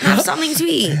 Have something to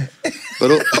eat. But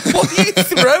What are you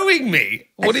throwing me?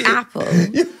 What are you Apple. a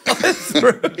That's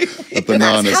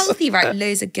banana. healthy, right?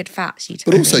 Loads of good fats. You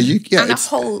But also, and a it's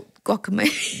whole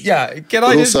guacamole. Yeah, can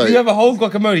I just? also- You have a whole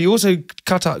guacamole. You also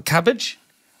cut out cabbage.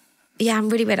 Yeah, I'm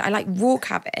really weird. I like raw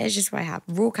cabbage, is what I have.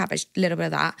 Raw cabbage, a little bit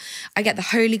of that. I get the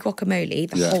holy guacamole,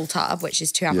 the whole tub, which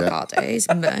is 2 avocados,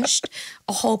 mushed,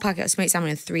 a whole packet of smoked salmon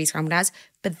and 3 scrambled eggs.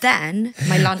 But then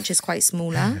my lunch is quite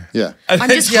smaller. Yeah. And I'm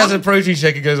then just she has a hung- protein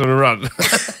shake and goes on a run.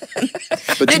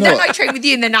 But No, you know don't what? I train with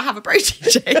you and then I have a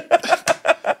protein shake.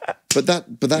 But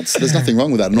that's there's nothing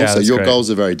wrong with that. And Yeah, also that's your great.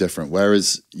 goals are very different.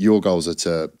 Whereas your goals are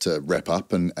to rep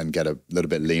up and get a little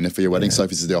bit leaner for your wedding.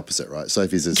 Sophie's is the opposite, right?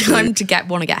 Sophie's is Time to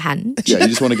want to get hen. yeah, you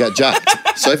just want to get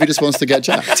jacked. Sophie just wants to get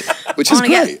jacked, which I is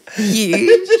want to great. get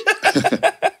huge.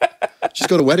 She's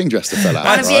got a wedding dress to fill out,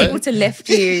 I want to be right? able to lift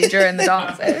you during the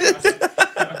dances.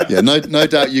 Yeah, no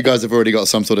doubt you guys have already got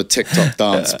some sort of TikTok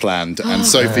dance planned, and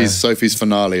Sophie's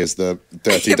finale is the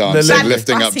dirty dancing, lip-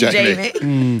 lifting up Fancy,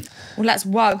 Jamie. Well, let's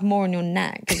work more on your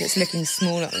neck because it's looking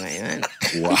small at the moment.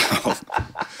 Wow,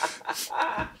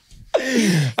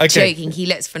 Okay. Joking, he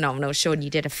looks phenomenal. Shaun, you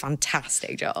did a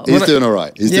fantastic job. he's doing all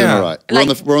right. He's doing Yeah. all right.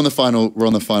 Like- We're on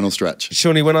the final stretch.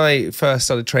 Shawnee, when I first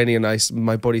started training and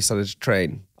my body started to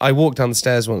train, I walked down the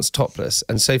stairs once topless,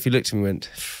 and Sophie looked at me and went,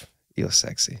 "You're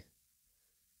sexy."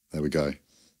 There we go.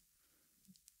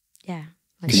 Yeah.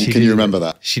 Can you remember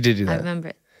that? She did do I that. remember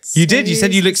it. You did. You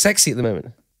said you look sexy at the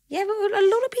moment. Yeah, but a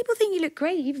lot of people think you look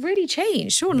great. You've really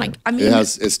changed, Shaun. Like, I mean, It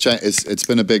has. It's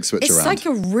been a big switch it's around.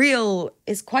 like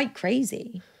it's quite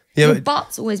crazy. Yeah, Your but-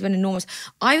 butt's always been enormous.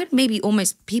 I would maybe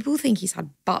people think he's had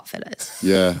butt fillers,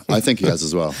 Yeah, I think he has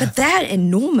as well. but they're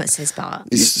enormous, his butt.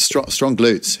 He's strong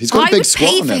glutes. He's got I a big would squat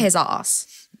pay on for him. his ass.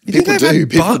 You think People I've had do.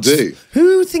 People butt- do.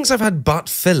 Who thinks I've had butt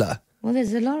filler? Well,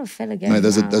 there's a lot of filler going No,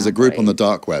 there's around a our group on the body.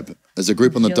 dark web. There's a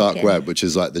group on the dark Joking. web which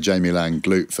is like the Jamie Lang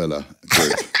glute filler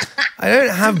group. I don't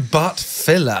have butt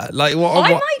filler. Like what?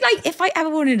 I what? might like if I ever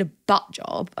wanted a butt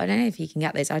job. I don't know if you can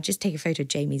get this. I'd just take a photo of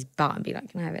Jamie's butt and be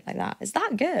like, "Can I have it like that?" Is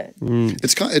that good?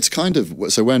 It's kind of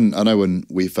so when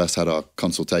we first had our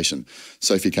consultation,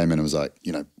 Sophie came in and was like,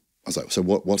 I was like, so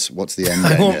what's the end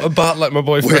game I want here? a butt like my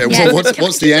Wait, boyfriend. Yeah.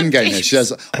 what's the end game here? She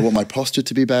says, I want my posture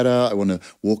to be better. I want to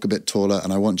walk a bit taller,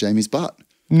 and I want Jamie's butt.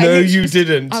 No, you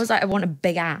didn't. I was like, I want a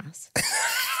big ass.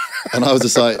 And I was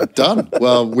just like, done.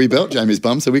 Well, we built Jamie's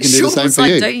bum, so we can do Shaun the same was for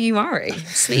like, you. don't you worry.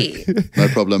 Sweet. No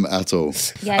problem at all.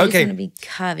 Yeah, I just Okay. want to be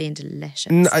curvy and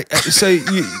delicious. So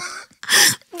you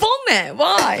Vomit.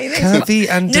 Why? curvy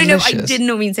and No, I delicious. did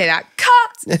not mean to say that.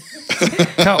 Cut.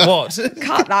 Cut what?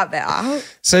 Cut that bit out.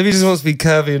 Sophie just wants to be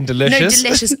curvy and delicious. No,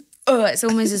 delicious. Oh, it's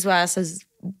almost as worse as.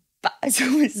 It's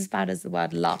almost as bad as the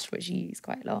word lush, which you use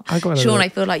quite a lot. Shaun, I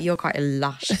feel like you're quite a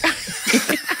lush.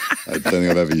 I don't think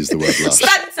I've ever used the word lush.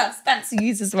 Spencer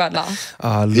uses the word lush.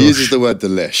 Ah, He uses the word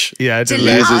delish. Yeah, He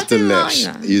delicious. uses I didn't like delish.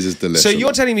 that. He uses delish. So a you're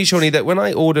lot. telling me, Shawnee, that when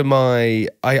I order I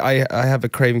have a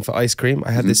craving for ice cream.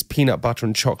 I had this peanut butter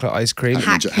and chocolate ice cream.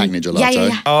 Hackney gelato.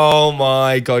 Yeah. Oh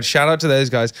my God. Shout out to those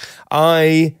guys.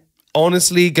 I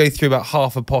honestly go through about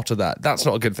half a pot of that. That's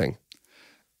not a good thing.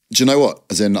 Do you know what?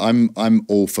 As in, I'm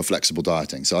all for flexible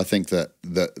dieting. So I think that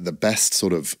the best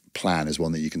sort of plan is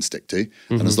one that you can stick to.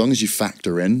 And as long as you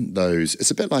factor in those,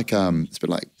 it's a bit like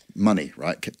money,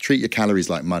 right? Treat your calories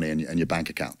like money and your bank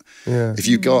account. Yeah. If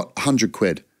you've got 100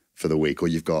 quid for the week, or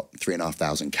you've got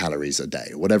 3,500 calories a day,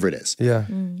 or whatever it is,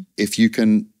 if you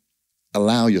can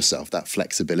allow yourself that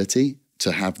flexibility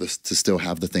to still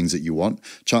have the things that you want,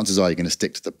 chances are you're going to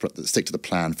stick to the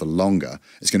plan for longer.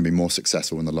 It's going to be more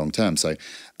successful in the long term. So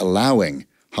allowing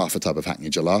half a tub of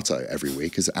Hackney gelato every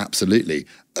week is absolutely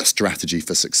a strategy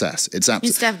for success. It's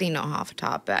definitely not half a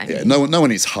tub, but I mean, no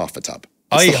one eats half a tub.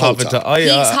 I eat half a tub. He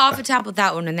eats half a tub of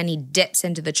that one, and then he dips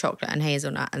into the chocolate and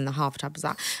hazelnut, and the half a tub is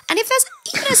that. And if there's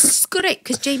even a scrape,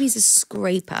 because Jamie's a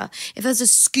scraper, if there's a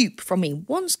scoop from me,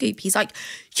 one scoop, he's like,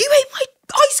 "You ate my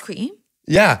ice cream."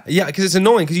 Yeah, because it's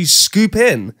annoying because you scoop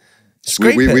in.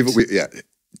 Scrape it.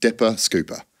 Dipper,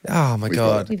 scooper. Oh my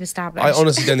God. We've established. I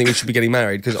honestly don't think we should be getting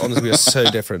married because honestly we are so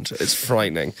different. It's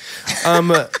frightening.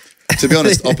 To be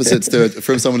honest, opposites do it.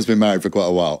 From someone who's been married for quite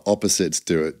a while, opposites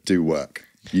do work.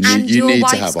 You and need your to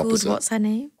wife's have called, opposites. what's her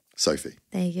name? Sophie.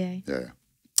 There you go.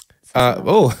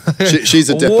 Yeah. She's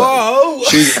a dipper. Whoa.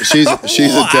 She's a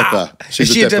dipper. Is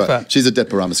she a dipper? She's a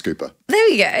dipper. I'm a scooper. There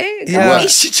we go. Yeah.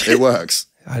 It works.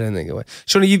 I don't think it would.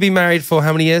 Shaun, you've been married for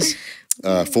how many years?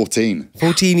 14.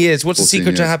 14 years. What's the 14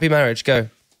 secret to a years. happy marriage? Go.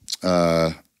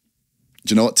 Do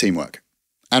you know what? Teamwork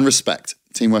and respect.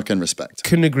 Teamwork and respect.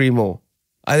 Couldn't agree more.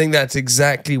 I think that's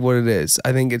exactly what it is.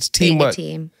 I think it's teamwork.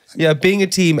 Being a team. Yeah, being a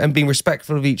team and being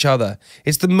respectful of each other.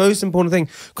 It's the most important thing.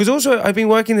 Because also, I've been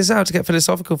working this out to get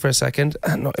philosophical for a second.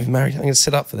 I'm not even married. I'm going to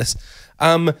sit up for this.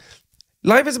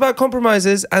 Life is about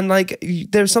compromises, and like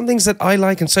there are some things that I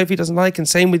like and Sophie doesn't like, and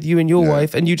same with you and your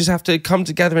wife, and you just have to come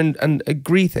together and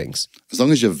agree things. As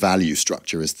long as your value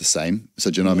structure is the same. So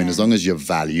do you know what I mean? As long as your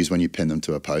values, when you pin them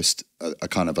to a post, are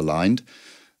kind of aligned,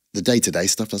 the day-to-day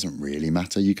stuff doesn't really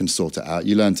matter. You can sort it out.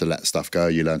 You learn to let stuff go.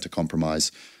 You learn to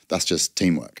compromise. That's just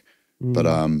teamwork. But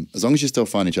as long as you still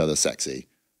find each other sexy,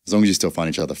 as long as you still find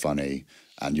each other funny,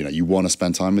 and you want to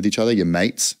spend time with each other, your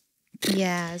mates,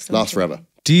 last forever.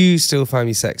 Do you still find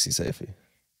me sexy, Sophie?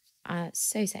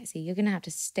 So sexy. You're going to have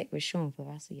to stick with Shaun for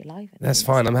the rest of your life. That's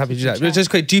fine. I'm happy to do that. But just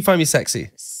quick, do you find me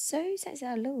sexy? So sexy.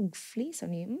 A little fleece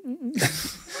on you.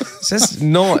 It's just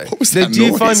not. What was that Do you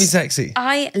noise? find me sexy?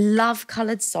 I love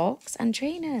coloured socks and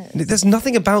trainers. There's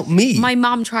nothing about me. My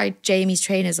mum tried Jamie's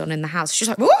trainers on in the house. She's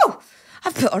like, whoa,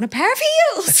 I've put on a pair of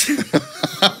heels.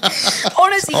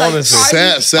 Honestly.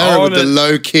 Sarah with the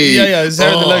low key. Yeah,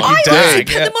 Sarah with the low key I dag.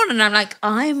 put them on and I'm like,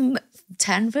 I'm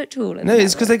 10 foot tall. No,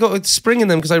 it's because they got a spring in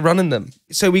them because I run in them.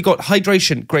 So we got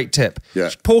hydration, great tip.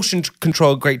 Yeah. Portion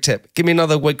control, great tip. Give me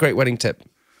another great wedding tip.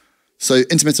 So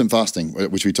intermittent fasting,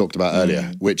 which we talked about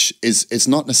earlier, which is it's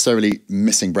not necessarily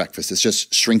missing breakfast. It's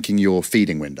just shrinking your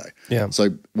feeding window. Yeah.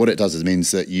 So what it does is it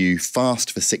means that you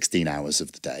fast for 16 hours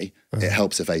of the day. It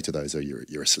helps if 8 of those are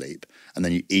you're asleep, and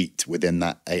then you eat within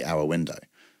that 8-hour window.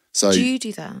 So do you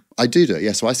do that? I do it.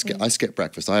 Yeah. So I skip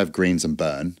breakfast. I have greens and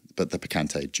burn, but the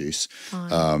picante juice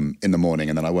in the morning,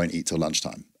 and then I won't eat till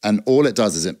lunchtime. And all it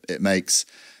does is it makes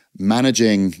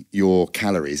managing your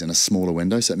calories in a smaller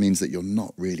window. So it means that you're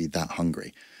not really that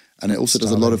hungry. And it also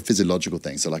does a lot of physiological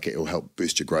things. So like it'll help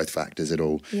boost your growth factors.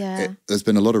 There's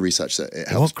been a lot of research that it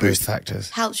helps growth factors?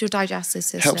 Helps your digestive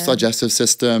system. Helps digestive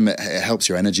system. It helps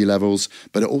your energy levels.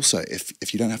 But it also,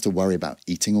 if you don't have to worry about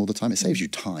eating all the time, it saves you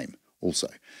time also.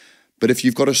 But if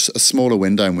you've got a smaller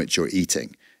window in which you're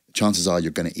eating, chances are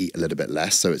you're going to eat a little bit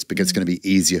less. So it's going to be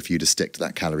easier for you to stick to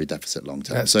that calorie deficit long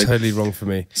term. That's totally wrong for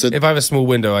me. So if I have a small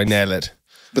window, I nail it.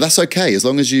 But that's okay as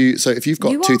long as if you've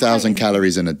got 2,000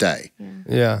 calories in a day,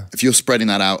 if you're spreading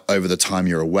that out over the time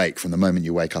you're awake, from the moment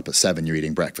you wake up at 7, you're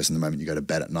eating breakfast, and the moment you go to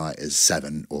bed at night is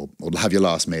 7, or have your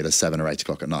last meal at 7 or 8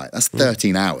 o'clock at night. That's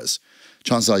 13 hours.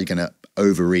 Chances are you're going to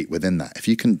overeat within that. If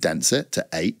you condense it to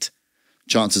 8,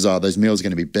 chances are those meals are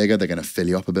going to be bigger. They're going to fill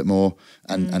you up a bit more.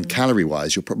 And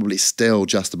calorie-wise, you're probably still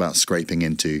just about scraping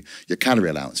into your calorie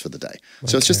allowance for the day.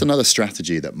 So it's just another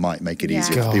strategy that might make it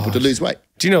easier for people to lose weight.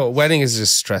 Do you know what? Wedding is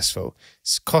just stressful.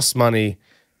 It costs money.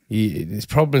 There's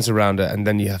problems around it, and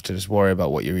then you have to just worry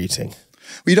about what you're eating.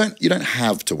 Well, you don't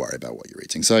have to worry about what you're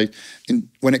eating. So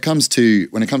when it comes to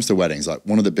weddings, like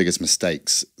one of the biggest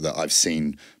mistakes that I've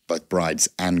seen both brides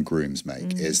and grooms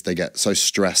make is they get so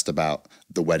stressed about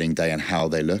the wedding day and how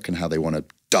they look and how they want to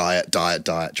diet,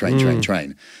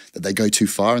 train, that they go too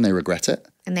far and they regret it.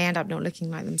 And they end up not looking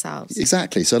like themselves.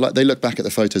 Exactly. So like they look back at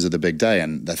the photos of the big day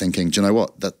and they're thinking, do you know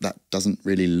what? That doesn't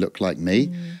really look like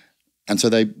me. And so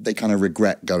they kind of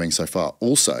regret going so far.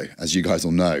 Also, as you guys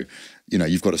all know,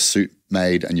 you've got a suit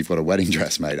made and you've got a wedding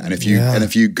dress made. And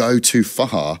if you go too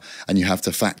far and you have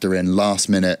to factor in last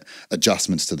minute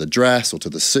adjustments to the dress or to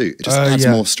the suit, it just adds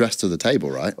more stress to the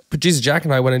table, right? Producer Jack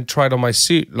and I went and tried on my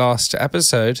suit last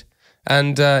episode,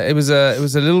 and it was a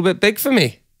little bit big for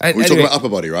me. We're talking about upper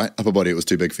body, right? Upper body, it was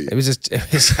too big for you. It was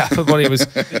upper body. It was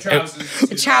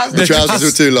The The trousers were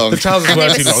too long. The trousers and were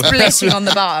they too were long. splitting on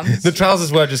the bottom. The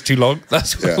trousers were just too long.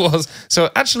 That's what it was.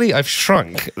 So actually, I've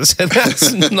shrunk. So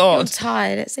that's I'm not.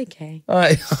 tired. It's okay.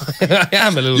 I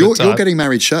am a little You're bit tired. getting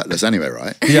married shirtless anyway,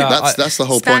 right? Yeah, that's the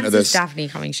whole point of Spencer's this. definitely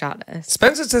coming shirtless.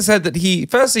 Spencer said that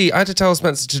firstly, I had to tell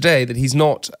Spencer today that he's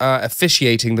not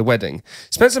officiating the wedding.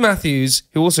 Spencer Matthews,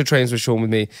 who also trains with Shaun with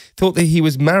me, thought that he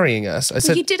was marrying us. I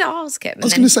said, You did ask him. I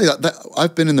was going to say that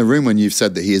I've been in the room when you've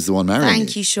said that he is the one marrying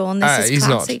Thank you, Shaun. This he's is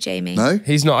not. classic, Jamie. No?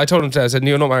 he's not. I told him today, I said,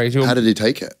 you're not married. How did he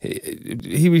take it?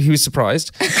 He was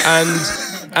surprised.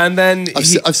 And then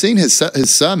I've seen his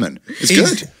sermon. It's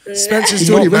good. Spencer's He's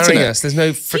not already written marrying it. us. There's no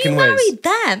You freaking ways. married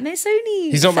them. It's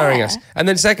only He's not marrying fair. us. And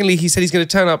then secondly, he said he's going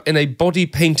to turn up in a body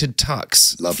painted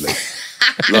tux. Lovely.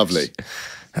 Lovely.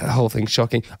 That whole thing's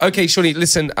shocking. Okay, Shawnee,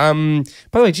 listen. By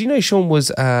the way, do you know Shaun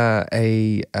was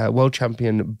a world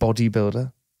champion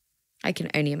bodybuilder? I can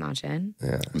only imagine.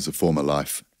 It was a former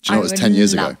life. Do you know it was 10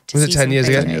 years ago? Was it 10 years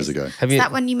ago? 10 years ago. Have Is you?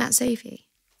 that when you met Sophie?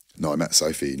 No, I met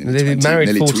Sophie. They've been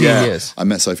married 14 years. I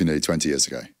met Sophie nearly 20 years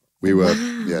ago. We were,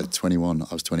 21.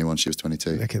 I was 21, she was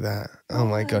 22. Look at that. Oh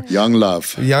my God. Young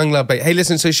love. Young love, babe. Hey,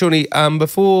 listen, so Shawnee,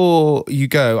 before you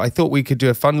go, I thought we could do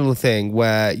a fun little thing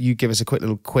where you give us a quick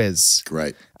little quiz.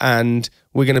 Great. And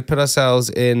we're going to put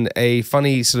ourselves in a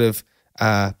funny sort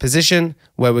of position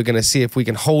where we're going to see if we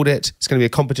can hold it. It's going to be a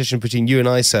competition between you and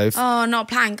I, Soph. Oh, not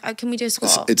plank. Can we do a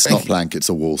squat? It's not plank, it's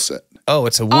a wall sit. Oh,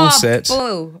 it's a wall sit.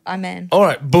 Oh, I'm in. All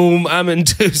right, boom, I'm in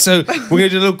too. So we're going to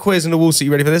do a little quiz on the wall sit.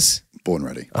 You ready for this? Born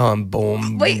ready. Oh, I'm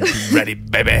boom. Wait. Ready,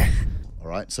 baby. All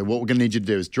right, so what we're going to need you to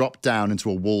do is drop down into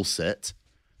a wall sit.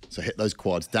 So hit those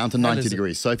quads down to 90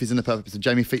 degrees. Sophie's in the perfect position.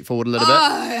 Jamie, feet forward a little bit.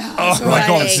 Oh my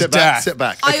God, Sit back, sit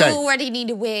back. I Okay. already need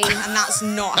a wee, and that's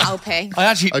not helping. I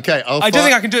actually, Okay, I don't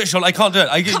think I can do it, Shaun. I can't do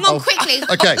it. Come on, quickly.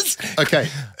 Okay.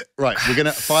 Right, we're going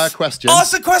to fire questions.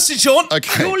 Ask the question, Shaun.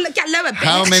 Okay. You'll get lower, bitch.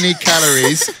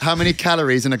 How many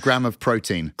calories in a gram of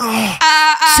protein?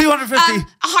 250.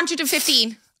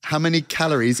 115. How many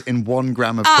calories in 1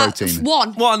 gram of protein?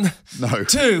 1. 1. No.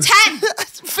 2. 10.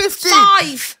 50.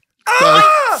 5.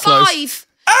 Close. 5.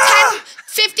 10.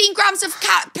 15 grams of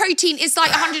protein is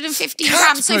like 115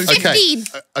 grams, so protein.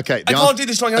 15. Okay. I can't do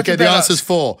this wrong. Okay, the answer's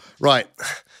 4. Right.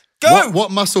 Go.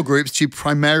 What muscle groups do you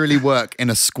primarily work in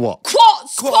a squat?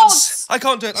 Quads. I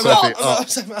can't do it. Sophie,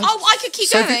 Oh, I could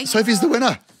keep going. Sophie's the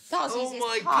winner. That was Oh easy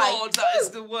my as pie. God, that is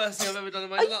the worst thing I've ever done in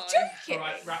my Are you life. joking?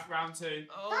 Round 2.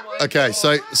 Oh my Okay, God.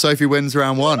 so Sophie wins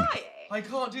round 1. I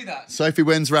can't do that. Sophie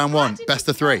wins round 1. Best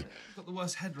of 3. I've got the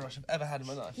worst head rush I've ever had in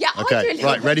my life. Yeah, I do a Okay, little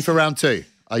right, bit. ready for round 2?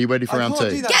 Are you ready for round 2?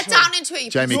 do that, Get Shaun. down into it.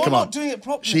 You Jamie, You're come not on. doing it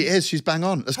properly. She is, she's bang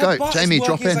on. Let's Her go. butt is Jamie,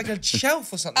 working drop in. as like a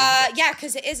shelf or something. Yeah,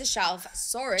 because it is a shelf.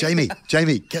 Sorry. Jamie,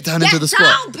 get down Get into the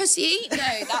down, squat. pussy. No,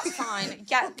 that's fine.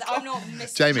 I'm not missing.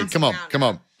 Jamie, come on, come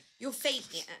on. You're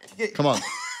faking it. Come on.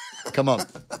 Come on.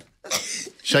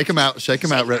 Shake him out, shake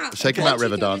him out, shake him out,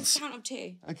 River Dance. Count of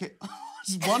 2. Okay.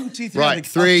 Just 1, 2, 3. Right,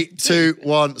 3, 2,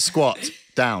 1, squat.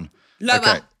 Down. Lower.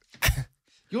 Okay.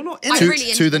 You're not in I'm it.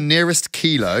 really To the nearest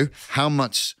kilo, how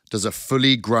much does a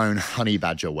fully grown honey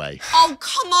badger weigh? Oh,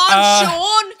 come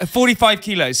on, Shaun. 45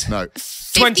 kilos. No.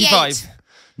 25.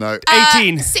 No.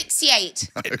 18.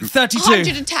 68. 32.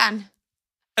 110.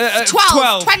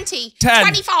 12. 20. 10.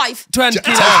 25. 20.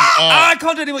 Ten. I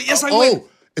can't do it anymore. Yes, I win. Oh,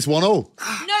 it's 1-1. No,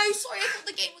 sorry, I thought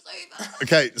the game was over.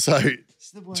 Okay,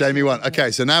 so Jamie won.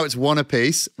 Okay, so now it's 1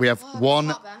 apiece. We have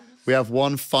one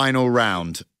final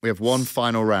round. We have one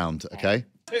final round, okay?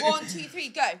 1, 2, 3,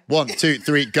 go. 1, 2,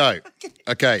 3, go.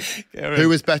 Okay. Who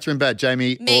was better in bed,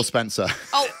 Jamie Me. or Spencer?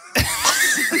 Oh.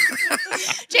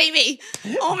 Jamie,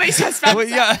 almost said Spencer. Well,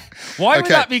 yeah. Why would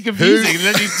Okay. that be confusing?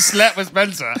 Then you slept with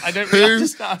Spencer. I don't really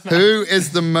understand that. Who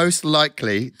is the most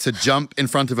likely to jump in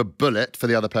front of a bullet for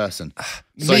the other person?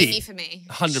 Jamie for me.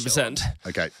 100%.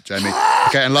 Okay, Jamie.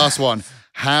 Okay, and last one.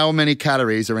 How many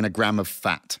calories are in a gram of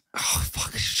fat? Oh,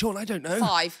 fuck. Shaun, I don't know.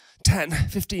 5. 10,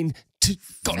 15, 2.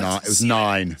 God, No, it was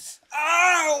 9.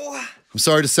 Ow! I'm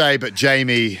sorry to say, but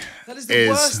Jamie That is the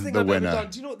worst thing the I've winner. ever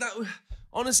done. Do you know what that would...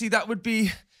 Honestly, that would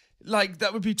be... Like,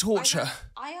 that would be torture.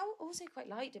 I also quite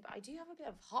liked it, but I do have a bit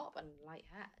of heart and light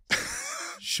head.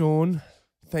 Shaun,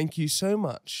 thank you so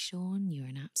much. Shaun, you're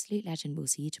an absolute legend. We'll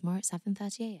see you tomorrow at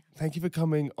 7:30 a.m. Thank you for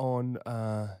coming on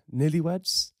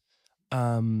NewlyWeds.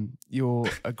 You're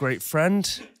a great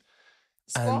friend.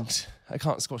 And I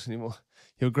can't squat anymore.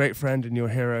 You're a great friend and you're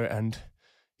a hero and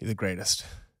you're the greatest.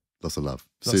 Lots of love.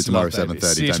 Lots See you of tomorrow, love, baby.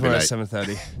 7:30. See you Don't be tomorrow,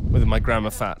 late. 7:30. With my grandma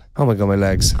fat. Oh my God, my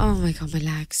legs. Oh my God, my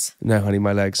legs. No, honey,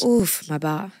 my legs. Oof, my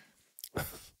butt.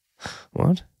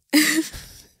 What?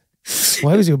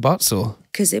 Why was your butt sore?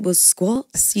 Because it was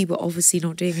squats. You were obviously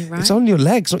not doing it right. It's on your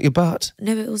legs, not your butt.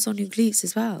 No, it was on your glutes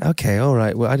as well. Okay, all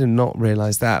right. Well, I did not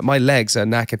realise that. My legs are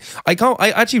knackered.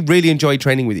 I actually really enjoy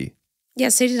training with you. Yeah,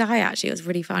 so did I actually. It was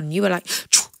really fun. You were like,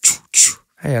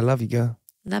 Hey, I love you, girl.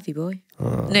 love you, boy.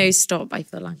 No, stop. I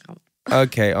feel like I'm...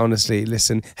 Okay, honestly,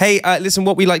 listen. Hey, listen,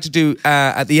 what we like to do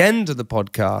at the end of the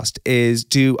podcast is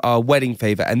do our wedding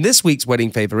favour. And this week's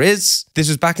wedding favour is, this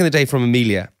was back in the day from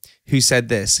Amelia, who said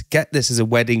this. Get this as a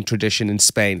wedding tradition in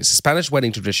Spain. It's a Spanish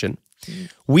wedding tradition.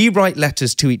 We write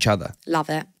letters to each other. Love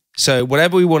it. So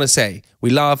whatever we want to say, we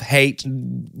love, hate,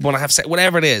 want to have sex,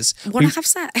 whatever it is. Want to have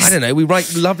sex? I don't know. We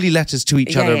write lovely letters to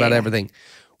each other about everything.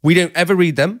 We don't ever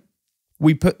read them.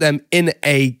 We put them in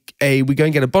we go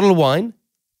and get a bottle of wine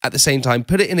at the same time,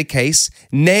 put it in a case,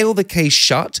 nail the case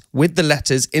shut with the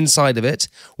letters inside of it,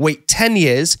 wait 10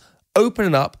 years, open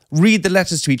it up, read the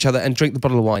letters to each other and drink the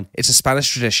bottle of wine. It's a Spanish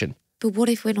tradition. But what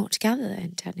if we're not together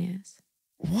in 10 years?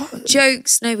 What?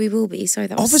 Jokes. No, we will be. Sorry,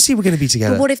 that was... Obviously we're going to be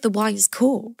together. But what if the wine's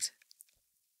corked?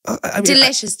 I mean,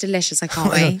 delicious. I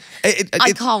can't wait.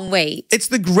 I can't wait. It's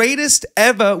the greatest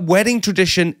ever wedding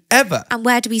tradition ever. And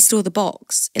where do we store the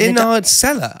box? In our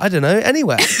cellar. I don't know,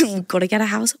 anywhere. We've got to get a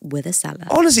house with a cellar.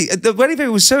 Honestly, the wedding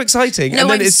favour was so exciting. No, and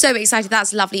then I'm so excited.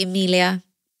 That's lovely, Amelia.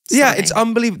 Yeah, it's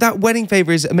unbelievable. That wedding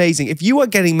favour is amazing. If you are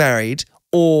getting married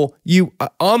or you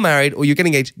are married or you're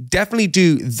getting engaged, definitely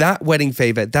do that wedding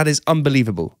favour. That is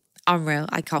unbelievable. Unreal.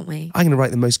 I can't wait. I'm going to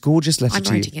write the most gorgeous letter I'm to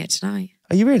you. writing it tonight.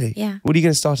 Are you really? Yeah. What are you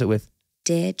going to start it with?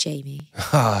 Dear Jamie.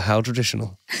 Ah, how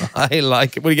traditional. I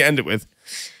like it. What are you going to end it with?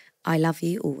 I love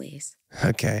you always.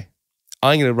 Okay.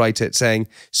 I'm going to write it saying,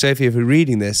 Sophie, if you're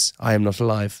reading this, I am not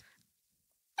alive.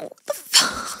 What the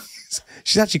fuck?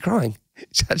 She's actually crying.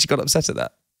 She actually got upset at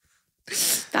that.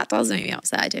 That does make me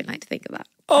upset. I don't like to think of that.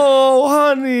 Oh,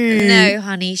 honey. No,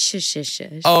 honey. Shush.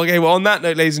 Oh, okay, well, on that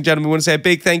note, ladies and gentlemen, we want to say a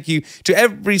big thank you to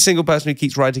every single person who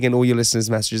keeps writing in all your listeners'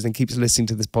 messages and keeps listening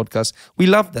to this podcast. We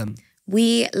love them.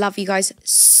 We love you guys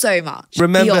so much.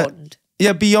 Remember, Beyond.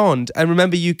 Yeah, beyond. And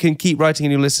remember, you can keep writing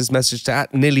in your listeners' message to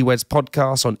 @NewlyWeds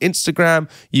Podcast on Instagram.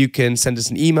 You can send us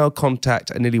an email,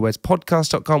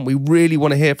 contact@newlywedspodcast.com. We really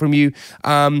want to hear from you.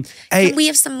 Can we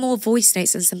have some more voice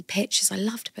notes and some pictures? I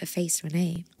love to put a face to a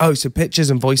name. Oh, so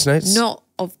pictures and voice notes? Not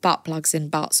of butt plugs in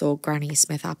butts or Granny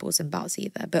Smith apples in butts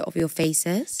either, but of your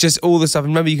faces. Just all the stuff.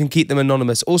 And remember, you can keep them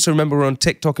anonymous. Also, remember, we're on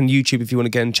TikTok and YouTube if you want to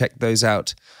go and check those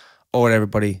out. All right,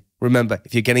 everybody. Remember,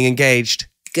 if you're getting engaged,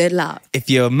 good luck. If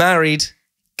you're married,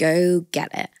 go get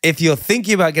it. If you're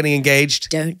thinking about getting engaged,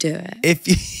 don't do it. If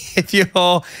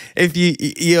your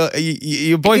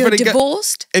boyfriend, if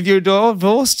you're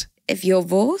divorced, if you're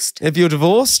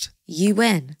divorced, you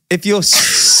win. If you're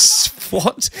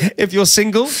what? If you're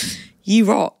single, you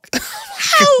rock.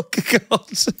 Oh God!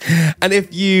 And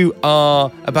if you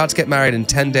are about to get married in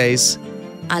 10 days,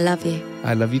 I love you.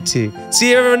 I love you too.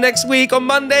 See you everyone next week on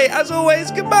Monday. As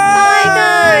always, goodbye. Bye,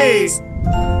 guys.